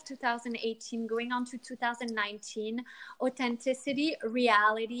end of 2018, going on to 2019, authenticity,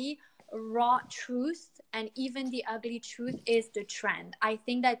 reality, raw truth and even the ugly truth is the trend. I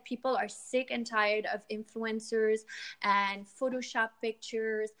think that people are sick and tired of influencers and Photoshop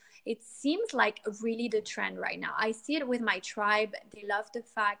pictures. It seems like really the trend right now. I see it with my tribe. They love the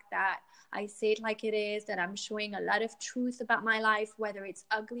fact that I say it like it is, that I'm showing a lot of truth about my life, whether it's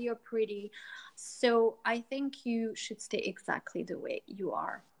ugly or pretty. So I think you should stay exactly the way you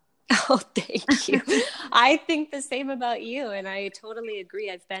are. Oh, thank you. I think the same about you. And I totally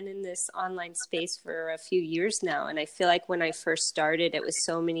agree. I've been in this online space for a few years now. And I feel like when I first started, it was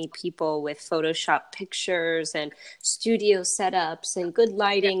so many people with Photoshop pictures and studio setups and good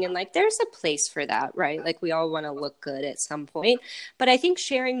lighting. And like, there's a place for that, right? Like we all want to look good at some point. But I think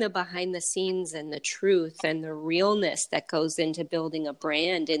sharing the behind the scenes and the truth and the realness that goes into building a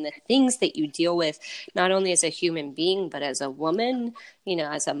brand and the things that you deal with, not only as a human being, but as a woman, you know,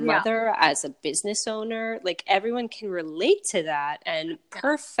 as a mother, as a business owner, like everyone can relate to that. And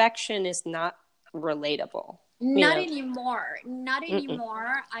perfection is not relatable. Not anymore. Not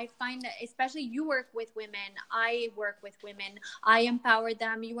anymore. I find that, especially you work with women, I work with women. I empower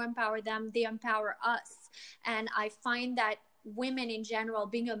them, you empower them, they empower us. And I find that women in general,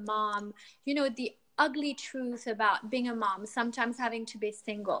 being a mom, you know, the ugly truth about being a mom, sometimes having to be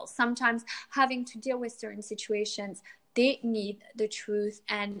single, sometimes having to deal with certain situations, they need the truth,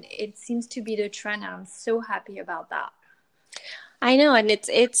 and it seems to be the trend. I'm so happy about that. I know, and it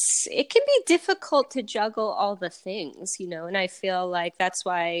can be difficult to juggle all the things, you know, and I feel like that's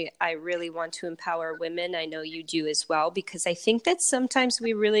why I really want to empower women. I know you do as well, because I think that sometimes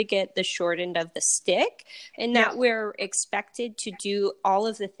we really get the short end of the stick, and that we're expected to do all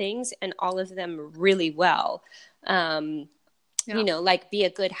of the things and all of them really well. You know, like be a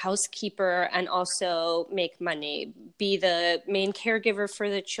good housekeeper and also make money, be the main caregiver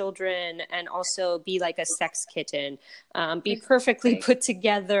for the children and also be like a sex kitten, be perfectly put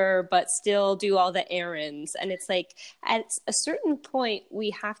together, but still do all the errands. And it's like at a certain point,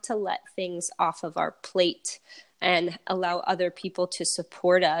 we have to let things off of our plate and allow other people to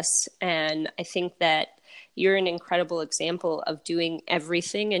support us. And I think that you're an incredible example of doing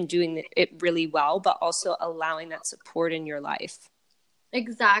everything and doing it really well, but also allowing that support in your life.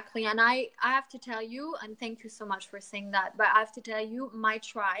 Exactly. And I have to tell you, and thank you so much for saying that, but I have to tell you, my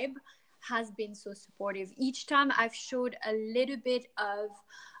tribe has been so supportive. Each time I've showed a little bit of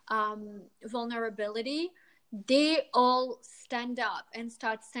vulnerability, they all stand up and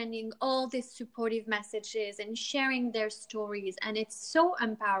start sending all these supportive messages and sharing their stories, and it's so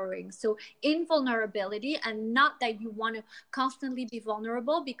empowering. So in vulnerability, and not that you want to constantly be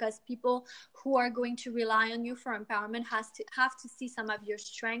vulnerable, because people who are going to rely on you for empowerment have to see some of your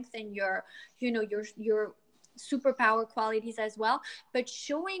strength and your, you know, your superpower qualities as well, but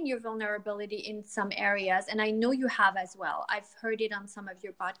showing your vulnerability in some areas, and I know you have as well, I've heard it on some of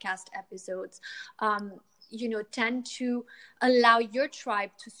your podcast episodes, you know, tend to allow your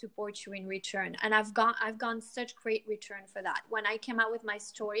tribe to support you in return. And I've gotten such great return for that. When I came out with my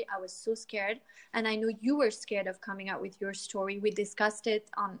story, I was so scared, and I know you were scared of coming out with your story. We discussed it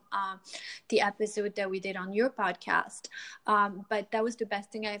on the episode that we did on your podcast, but that was the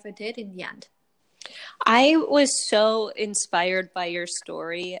best thing I ever did in the end. I was so inspired by your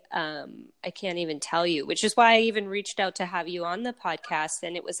story. I can't even tell you, which is why I even reached out to have you on the podcast.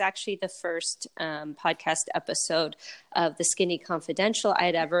 And it was actually the first podcast episode of the Skinny Confidential I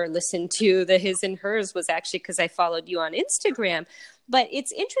had ever listened to. The His and Hers was actually because I followed you on Instagram. But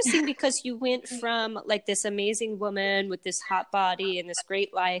it's interesting because you went from like this amazing woman with this hot body and this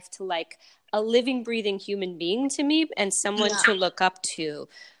great life to like a living, breathing human being to me, and someone to look up to.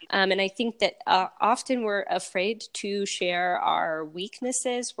 And I think that often we're afraid to share our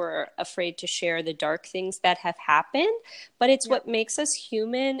weaknesses. We're afraid to share the dark things that have happened, but it's what makes us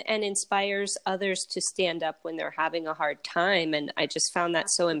human and inspires others to stand up when they're having a hard time. And I just found that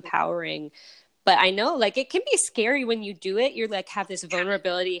so empowering. But I know, like, it can be scary when you do it. You're like, have this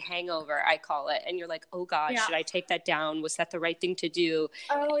vulnerability hangover, I call it. And you're like, oh God, should I take that down? Was that the right thing to do?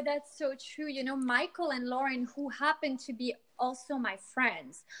 Oh, that's so true. You know, Michael and Lauren, who happen to be also my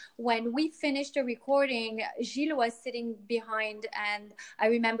friends, when we finished the recording, Gilles was sitting behind, and I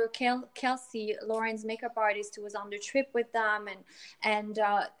remember Kelsey, Lauren's makeup artist, who was on the trip with them, and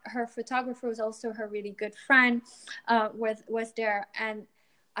her photographer was also her really good friend, was there. And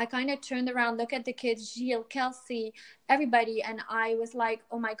I kind of turned around, look at the kids, Gilles, Kelsey, everybody, and I was like,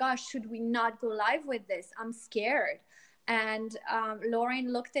 oh my gosh, should we not go live with this? I'm scared. And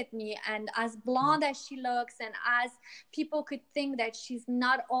Lauren looked at me, and as blonde as she looks, and as people could think that she's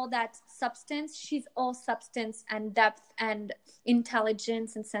not all that substance, she's all substance and depth and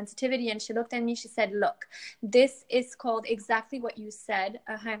intelligence and sensitivity. And she looked at me, she said, look, this is called exactly what you said,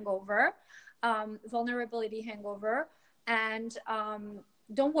 a hangover, vulnerability hangover. And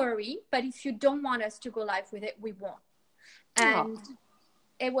don't worry, but if you don't want us to go live with it, we won't. And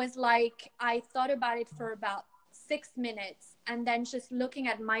it was like, I thought about it for about 6 minutes, and then just looking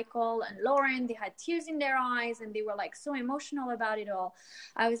at Michael and Lauren, they had tears in their eyes and they were like so emotional about it all.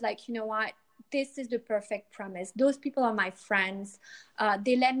 I was like, you know what? This is the perfect premise. Those people are my friends.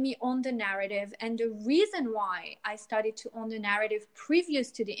 They let me own the narrative. And the reason why I started to own the narrative previous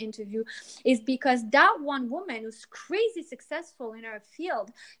to the interview is because that one woman who's crazy successful in her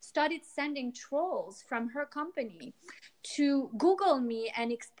field started sending trolls from her company to Google me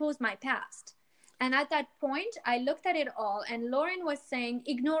and expose my past. And at that point, I looked at it all, and Lauren was saying,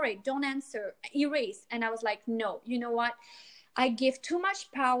 ignore it, don't answer, erase. And I was like, no, you know what? I give too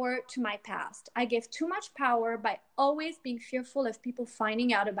much power to my past. I give too much power by always being fearful of people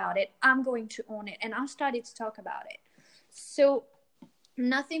finding out about it. I'm going to own it. And I started to talk about it. So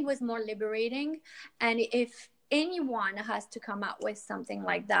nothing was more liberating. And if anyone has to come up with something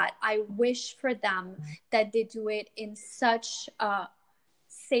like that, I wish for them that they do it in such a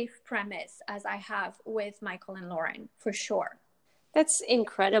safe premise as I have with Michael and Lauren, for sure. That's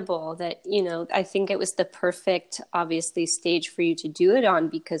incredible that, I think it was the perfect, obviously, stage for you to do it on,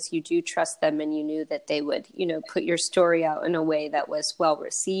 because you do trust them and you knew that they would, put your story out in a way that was well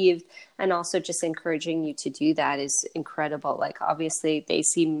received. And also just encouraging you to do that is incredible. Like, obviously they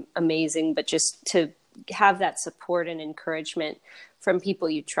seem amazing, but just to have that support and encouragement from people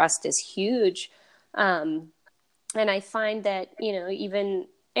you trust is huge. And I find that, even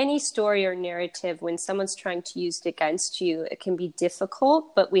any story or narrative, when someone's trying to use it against you, it can be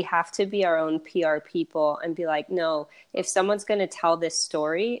difficult, but we have to be our own PR people and be like, no, if someone's going to tell this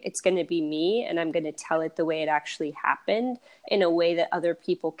story, it's going to be me, and I'm going to tell it the way it actually happened, in a way that other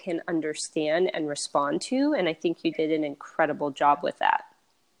people can understand and respond to. And I think you did an incredible job with that.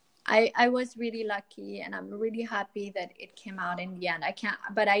 I was really lucky, and I'm really happy that it came out in the end.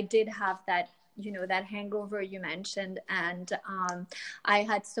 But I did have that, that hangover you mentioned. And I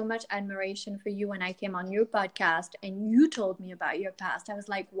had so much admiration for you when I came on your podcast and you told me about your past. I was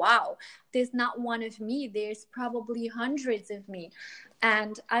like, wow, there's not one of me. There's probably hundreds of me.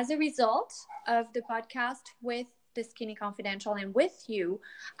 And as a result of the podcast with The Skinny Confidential and with you,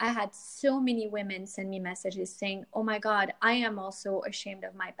 I had so many women send me messages saying, oh my God, I am also ashamed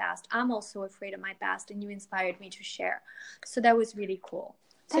of my past. I'm also afraid of my past. And you inspired me to share. So that was really cool.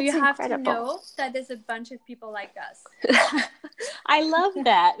 So you have to know that there's a bunch of people like us. I love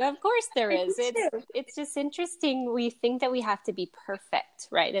that. Of course there is. It's just interesting. We think that we have to be perfect,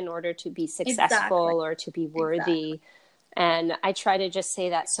 right, in order to be successful or to be worthy. Exactly. And I try to just say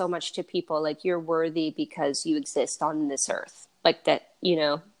that so much to people, like, you're worthy because you exist on this earth. Like that,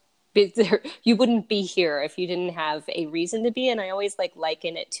 you wouldn't be here if you didn't have a reason to be. And I always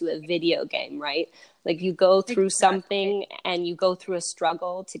liken it to a video game, right? Like, you go through something and you go through a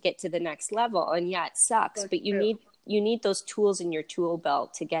struggle to get to the next level. And yeah, it sucks, but you need those tools in your tool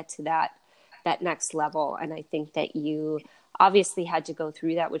belt to get to that next level. And I think that you obviously had to go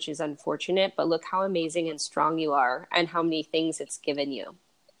through that, which is unfortunate, but look how amazing and strong you are and how many things it's given you.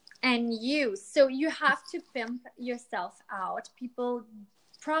 And so you have to pimp yourself out. People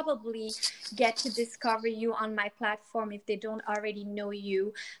probably get to discover you on my platform if they don't already know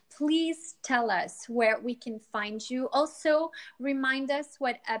you. Please tell us where we can find you. Also, remind us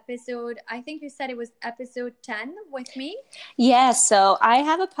what episode, I think you said it was episode 10 with me. Yeah, so I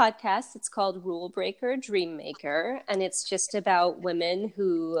have a podcast. It's called Rule Breaker Dream Maker, and it's just about women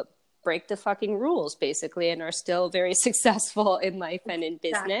who break the fucking rules, basically, and are still very successful in life and in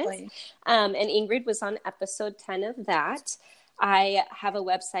business. Exactly. And Ingrid was on episode 10 of that. I have a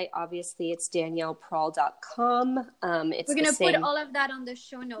website, obviously, it's danielleprahl.com. We're going to put all of that on the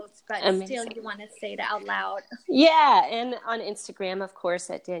show notes, but still you want to say it out loud. Yeah, and on Instagram, of course,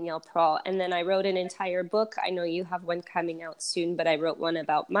 at Danielle Prahl. And then I wrote an entire book. I know you have one coming out soon, but I wrote one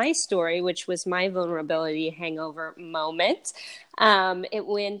about my story, which was my vulnerability hangover moment. It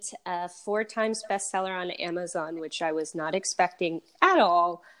went 4 times bestseller on Amazon, which I was not expecting at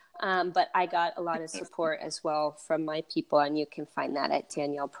all. But I got a lot of support as well from my people, and you can find that at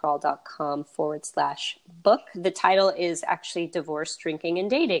danielleprahl.com/book. The title is actually Divorce, Drinking, and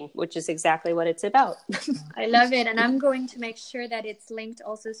Dating, which is exactly what it's about. I love it. And I'm going to make sure that it's linked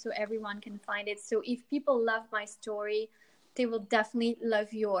also so everyone can find it. So if people love my story, they will definitely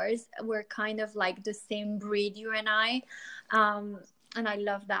love yours. We're kind of like the same breed, you and I. And I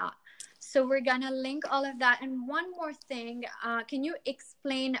love that. So we're going to link all of that. And one more thing, can you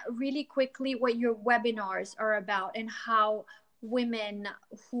explain really quickly what your webinars are about and how women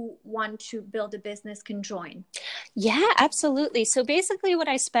who want to build a business can join? Yeah, absolutely. So basically what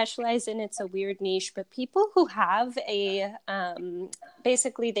I specialize in, it's a weird niche, but people who have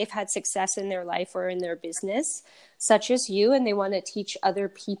basically they've had success in their life or in their business, such as you, and they want to teach other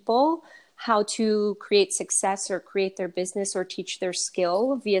people how to create success or create their business or teach their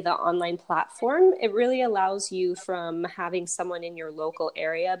skill via the online platform. It really allows you from having someone in your local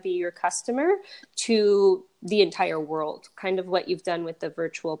area be your customer to the entire world, kind of what you've done with the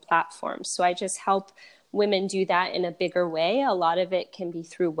virtual platform. So I just help women do that in a bigger way. A lot of it can be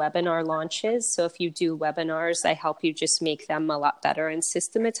through webinar launches. So if you do webinars, I help you just make them a lot better and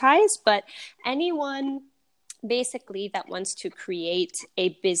systematized. But anyone basically that wants to create a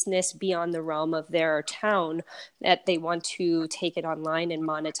business beyond the realm of their town, that they want to take it online and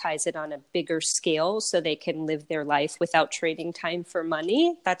monetize it on a bigger scale so they can live their life without trading time for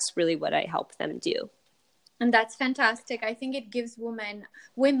money. That's really what I help them do. And that's fantastic. I think it gives women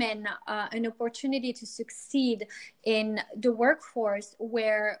an opportunity to succeed in the workforce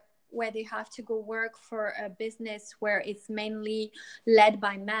where they have to go work for a business where it's mainly led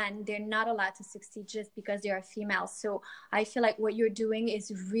by men. They're not allowed to succeed just because they are female. So I feel like what you're doing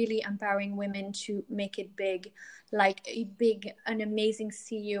is really empowering women to make it big, like an amazing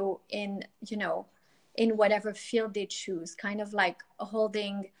CEO in whatever field they choose, kind of like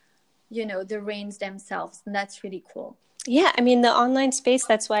holding the reins themselves. And that's really cool. Yeah, I mean, the online space,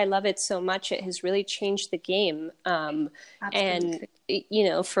 that's why I love it so much. It has really changed the game. And,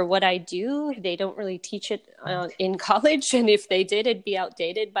 for what I do, they don't really teach it in college. And if they did, it'd be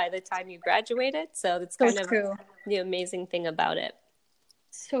outdated by the time you graduated. So that's kind of the amazing thing about it.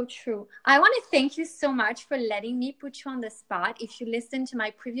 So true. I want to thank you so much for letting me put you on the spot. If you listened to my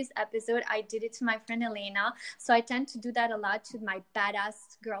previous episode, I did it to my friend Elena. So I tend to do that a lot to my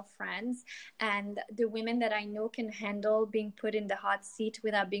badass girlfriends and the women that I know can handle being put in the hot seat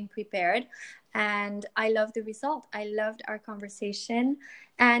without being prepared. And I love the result. I loved our conversation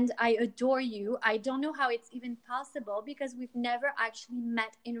and I adore you. I don't know how it's even possible because we've never actually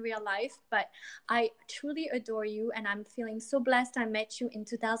met in real life, but I truly adore you and I'm feeling so blessed I met you in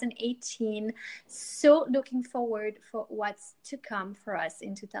 2018. So looking forward for what's to come for us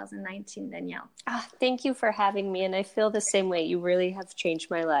in 2019, Danielle. Thank you for having me. And I feel the same way. You really have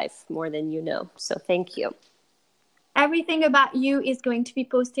changed my life more than you know. So thank you. Everything about you is going to be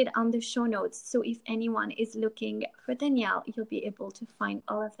posted on the show notes. So if anyone is looking for Danielle, you'll be able to find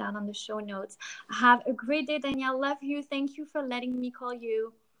all of that on the show notes. Have a great day, Danielle. Love you. Thank you for letting me call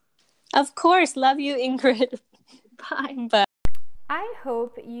you. Of course. Love you, Ingrid. Bye. Bye. I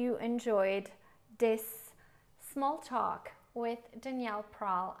hope you enjoyed this small talk with Danielle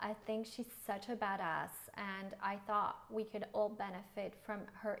Prahl. I think she's such a badass and I thought we could all benefit from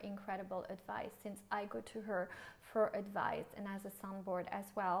her incredible advice since I go to her for advice and as a soundboard as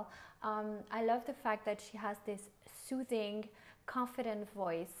well. I love the fact that she has this soothing, confident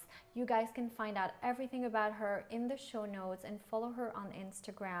voice. You guys can find out everything about her in the show notes and follow her on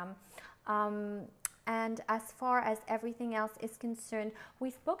Instagram. And as far as everything else is concerned,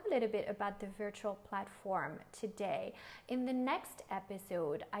 we spoke a little bit about the virtual platform today. In the next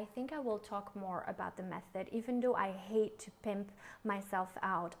episode, I think I will talk more about the method, even though I hate to pimp myself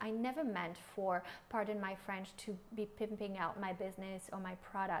out. I never meant for, pardon my French, to be pimping out my business or my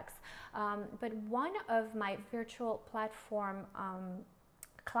products. But one of my virtual platform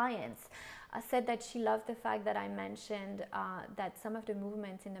clients said that she loved the fact that I mentioned that some of the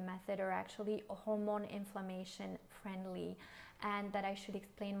movements in the method are actually hormone inflammation friendly and that I should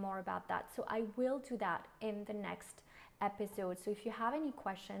explain more about that. So I will do that in the next episode. So if you have any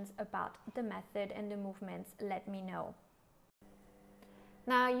questions about the method and the movements, let me know.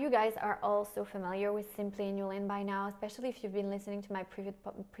 Now, you guys are all so familiar with Simply Inulin by now, especially if you've been listening to my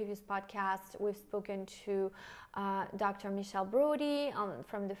previous podcast. We've spoken to Dr. Michelle Brody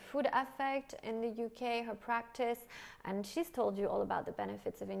from the Food Effect in the UK, her practice, and she's told you all about the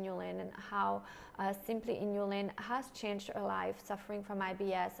benefits of inulin and how Simply Inulin has changed her life suffering from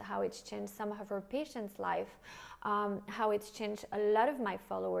IBS, how it's changed some of her patients' life, how it's changed a lot of my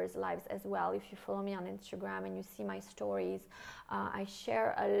followers' lives as well. If you follow me on Instagram and you see my stories, I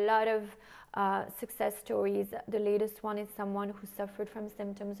share a lot of success stories. The latest one is someone who suffered from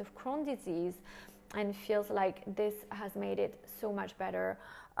symptoms of Crohn's disease and feels like this has made it so much better.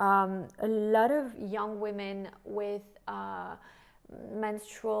 A lot of young women with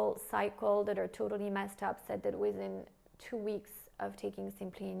menstrual cycle that are totally messed up said that within 2 weeks of taking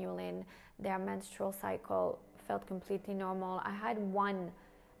Simply Inulin, their menstrual cycle felt completely normal. I had one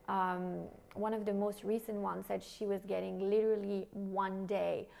of the most recent ones said she was getting literally 1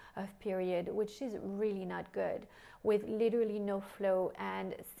 day of period, which is really not good, with literally no flow.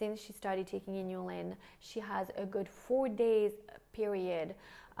 And since she started taking Inulin, she has a good 4 days period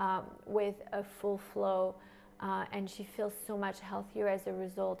with a full flow, and she feels so much healthier as a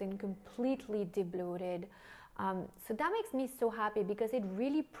result and completely debloated. So that makes me so happy, because it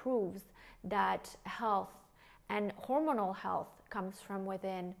really proves that health and hormonal health comes from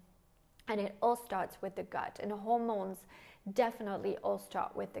within, and it all starts with the gut, and hormones definitely all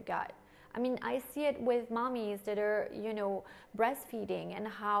start with the gut. I mean, I see it with mommies that are, breastfeeding, and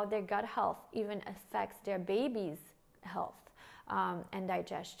how their gut health even affects their baby's health and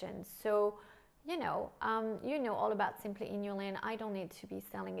digestion. So, you know all about Simply Inulin. I don't need to be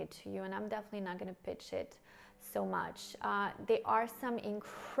selling it to you, and I'm definitely not going to pitch it so much. There are some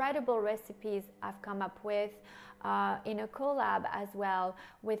incredible recipes I've come up with in a collab as well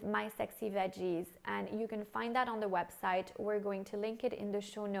with My Sexy Veggies, and you can find that on the website. We're going to link it in the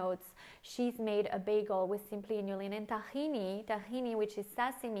show notes. She's made a bagel with Simply Inulin and tahini, which is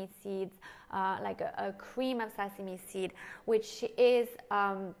sesame seeds, like a cream of sesame seed, which is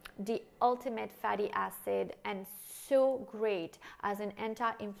the ultimate fatty acid and so great as an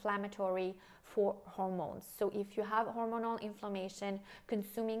anti-inflammatory for hormones. So if you have hormonal inflammation,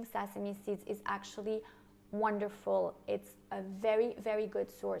 consuming sesame seeds is actually wonderful. It's a very, very good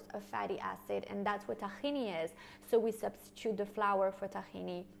source of fatty acid, and that's what tahini is. So we substitute the flour for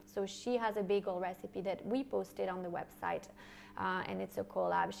tahini. So she has a bagel recipe that we posted on the website, and it's a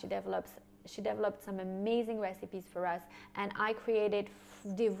collab. She developed some amazing recipes for us, and I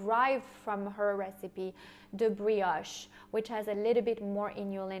derived from her recipe the brioche, which has a little bit more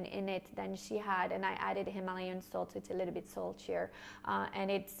inulin in it than she had, and I added Himalayan salt, so it's a little bit saltier,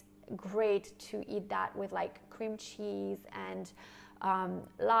 and it's great to eat that with like cream cheese and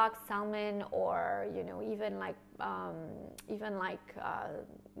lox salmon, or even like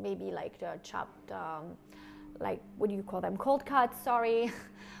maybe like the chopped like, what do you call them, cold cuts, sorry.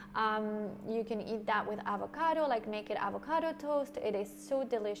 You can eat that with avocado, like make it avocado toast. It is so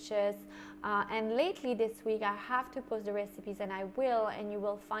delicious. And lately this week I have to post the recipes, and I will, and you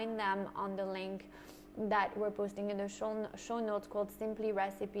will find them on the link that we're posting in the show notes called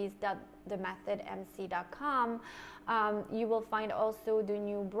simplyrecipes.themethodmc.com. You will find also the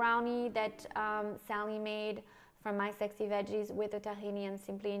new brownie that Sally made from My Sexy Veggies with the tahini and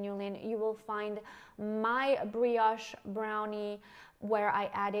Simply Inulin. You will find my brioche brownie where I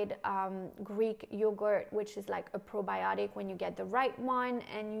added Greek yogurt, which is like a probiotic when you get the right one,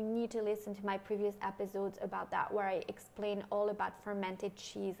 and you need to listen to my previous episodes about that, where I explain all about fermented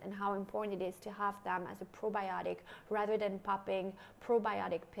cheese and how important it is to have them as a probiotic rather than popping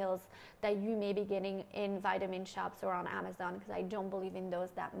probiotic pills that you may be getting in vitamin shops or on Amazon, because I don't believe in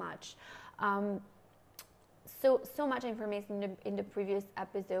those that much. So much information in the previous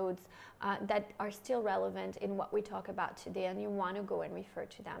episodes that are still relevant in what we talk about today, and you want to go and refer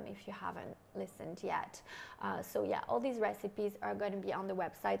to them if you haven't listened yet. So yeah, all these recipes are going to be on the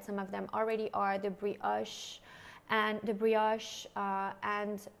website. Some of them already are. The brioche and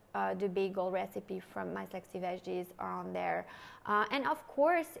the bagel recipe from My Sexy Veggies are on there. And of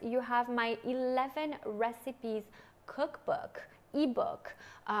course, you have my 11 recipes cookbook ebook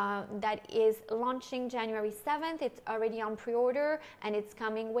that is launching January 7th. It's already on pre-order, and it's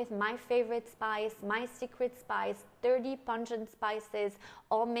coming with my favorite spice, my secret spice, 30 pungent spices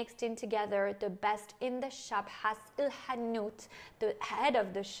all mixed in together, the best in the shop. Has il hanout, the head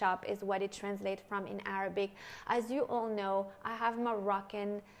of the shop is what it translates from in Arabic. As you all know, I have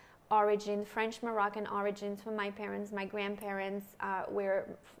Moroccan origin, French Moroccan origins from my parents. My grandparents were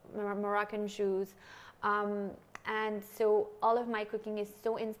Moroccan Jews. And so all of my cooking is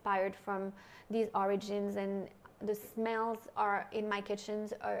so inspired from these origins, and the smells are in my kitchen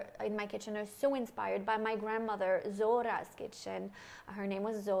are so inspired by my grandmother Zora's kitchen. Her name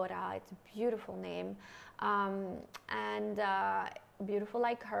was Zora. It's a beautiful name, and beautiful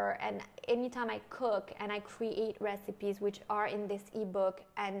like her. And anytime I cook and I create recipes, which are in this ebook,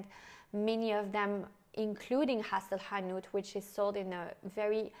 and many of them including Hasel Hanout, which is sold in a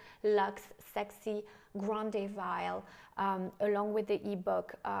very luxe, sexy grande vial, along with the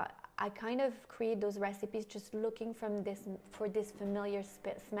ebook. I kind of create those recipes just looking for this familiar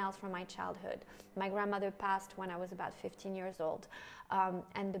smells from my childhood. My grandmother passed when I was about 15 years old,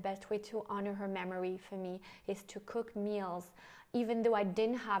 and the best way to honor her memory for me is to cook meals. Even though I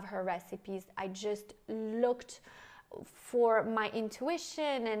didn't have her recipes, I just looked for my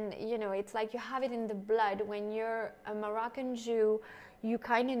intuition, and you know, it's like you have it in the blood. When you're a Moroccan Jew, you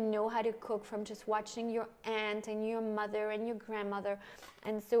kind of know how to cook from just watching your aunt and your mother and your grandmother.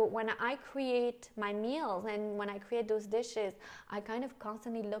 And so when I create my meals and when I create those dishes, I kind of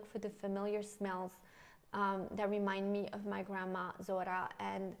constantly look for the familiar smells that remind me of my grandma Zora,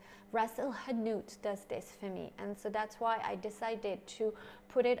 and Ras El Hanout does this for me. And so that's why I decided to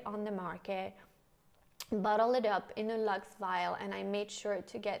put it on the market, bottle it up in a Lux vial, and I made sure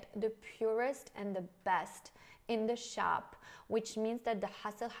to get the purest and the best in the shop, which means that the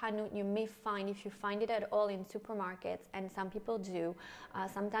Ras El Hanout you may find, if you find it at all in supermarkets, and some people do,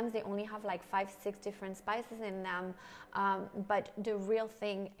 sometimes they only have like 5-6 different spices in them, but the real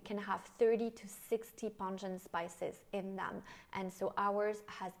thing can have 30 to 60 pungent spices in them. And so ours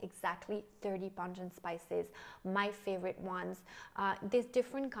has exactly 30 pungent spices, my favorite ones. There's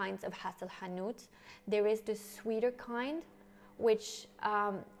different kinds of Ras El Hanout. There is the sweeter kind, which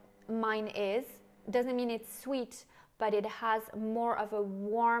mine is. Doesn't mean it's sweet, but it has more of a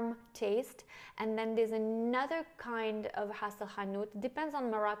warm taste. And then there's another kind of Ras El Hanout, depends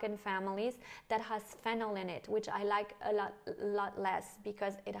on Moroccan families, that has fennel in it, which I like a lot less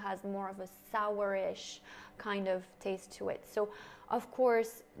because it has more of a sourish kind of taste to it. So of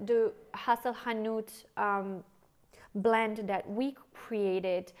course the Ras El Hanout blend that we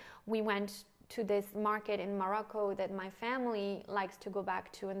created, we went to this market in Morocco that my family likes to go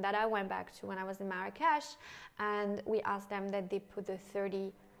back to and that I went back to when I was in Marrakesh, and we asked them that they put the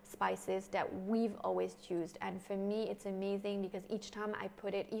 30 spices that we've always used. And for me it's amazing because each time I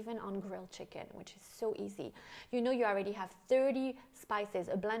put it, even on grilled chicken, which is so easy, you know, you already have 30 spices,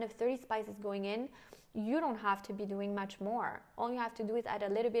 a blend of 30 spices going in. You don't have to be doing much more. All you have to do is add a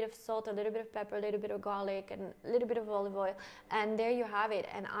little bit of salt, a little bit of pepper, a little bit of garlic, and a little bit of olive oil, and there you have it.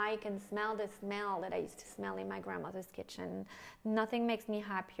 And I can smell the smell that I used to smell in my grandmother's kitchen. Nothing makes me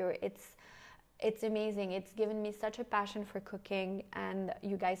happier. It's amazing. It's given me such a passion for cooking, and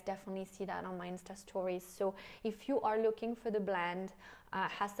you guys definitely see that on my Insta stories. So if you are looking for the blend,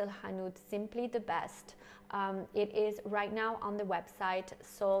 Ras El Hanout, simply the best. It is right now on the website,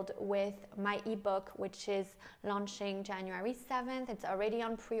 sold with my ebook, which is launching January 7th. It's already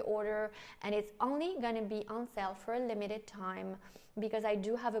on pre-order, and it's only going to be on sale for a limited time because I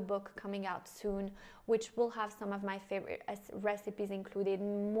do have a book coming out soon, which will have some of my favorite recipes included,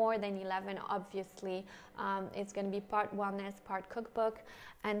 more than 11, obviously. It's going to be part wellness, part cookbook,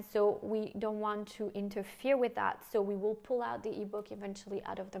 and so we don't want to interfere with that. So we will pull out the ebook eventually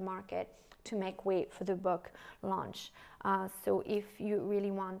out of the market to make way for the book launch. So if you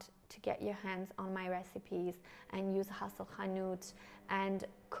really want to get your hands on my recipes and use Ras El Hanout and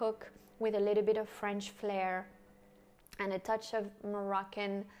cook with a little bit of French flair and a touch of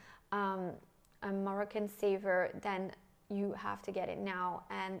Moroccan savor, then you have to get it now.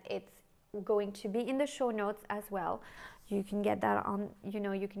 And it's going to be in the show notes as well. You can get that on,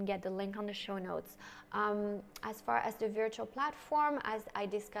 you can get the link on the show notes. As far as the virtual platform, as I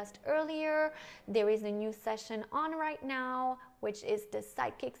discussed earlier, there is a new session on right now, which is the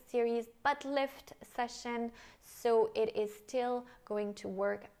Psychic Series Butt Lift session. So it is still going to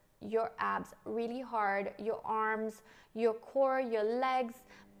work your abs really hard, your arms, your core, your legs,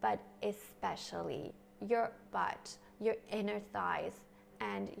 but especially your butt, your inner thighs,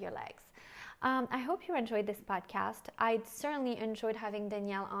 and your legs. I hope you enjoyed this podcast. I certainly enjoyed having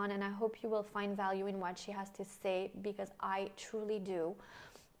Danielle on, and I hope you will find value in what she has to say, because I truly do.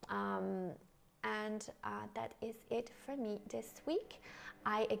 And that is it for me this week.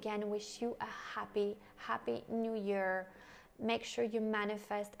 I again wish you a happy new year. Make sure you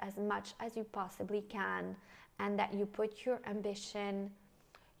manifest as much as you possibly can, and that you put your ambition,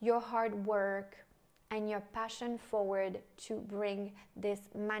 your hard work, and your passion forward to bring this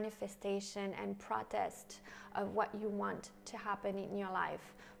manifestation and protest of what you want to happen in your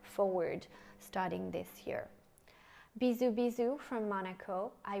life forward starting this year. Bisous, bisous from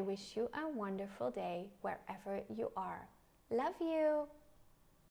Monaco. I wish you a wonderful day wherever you are. Love you.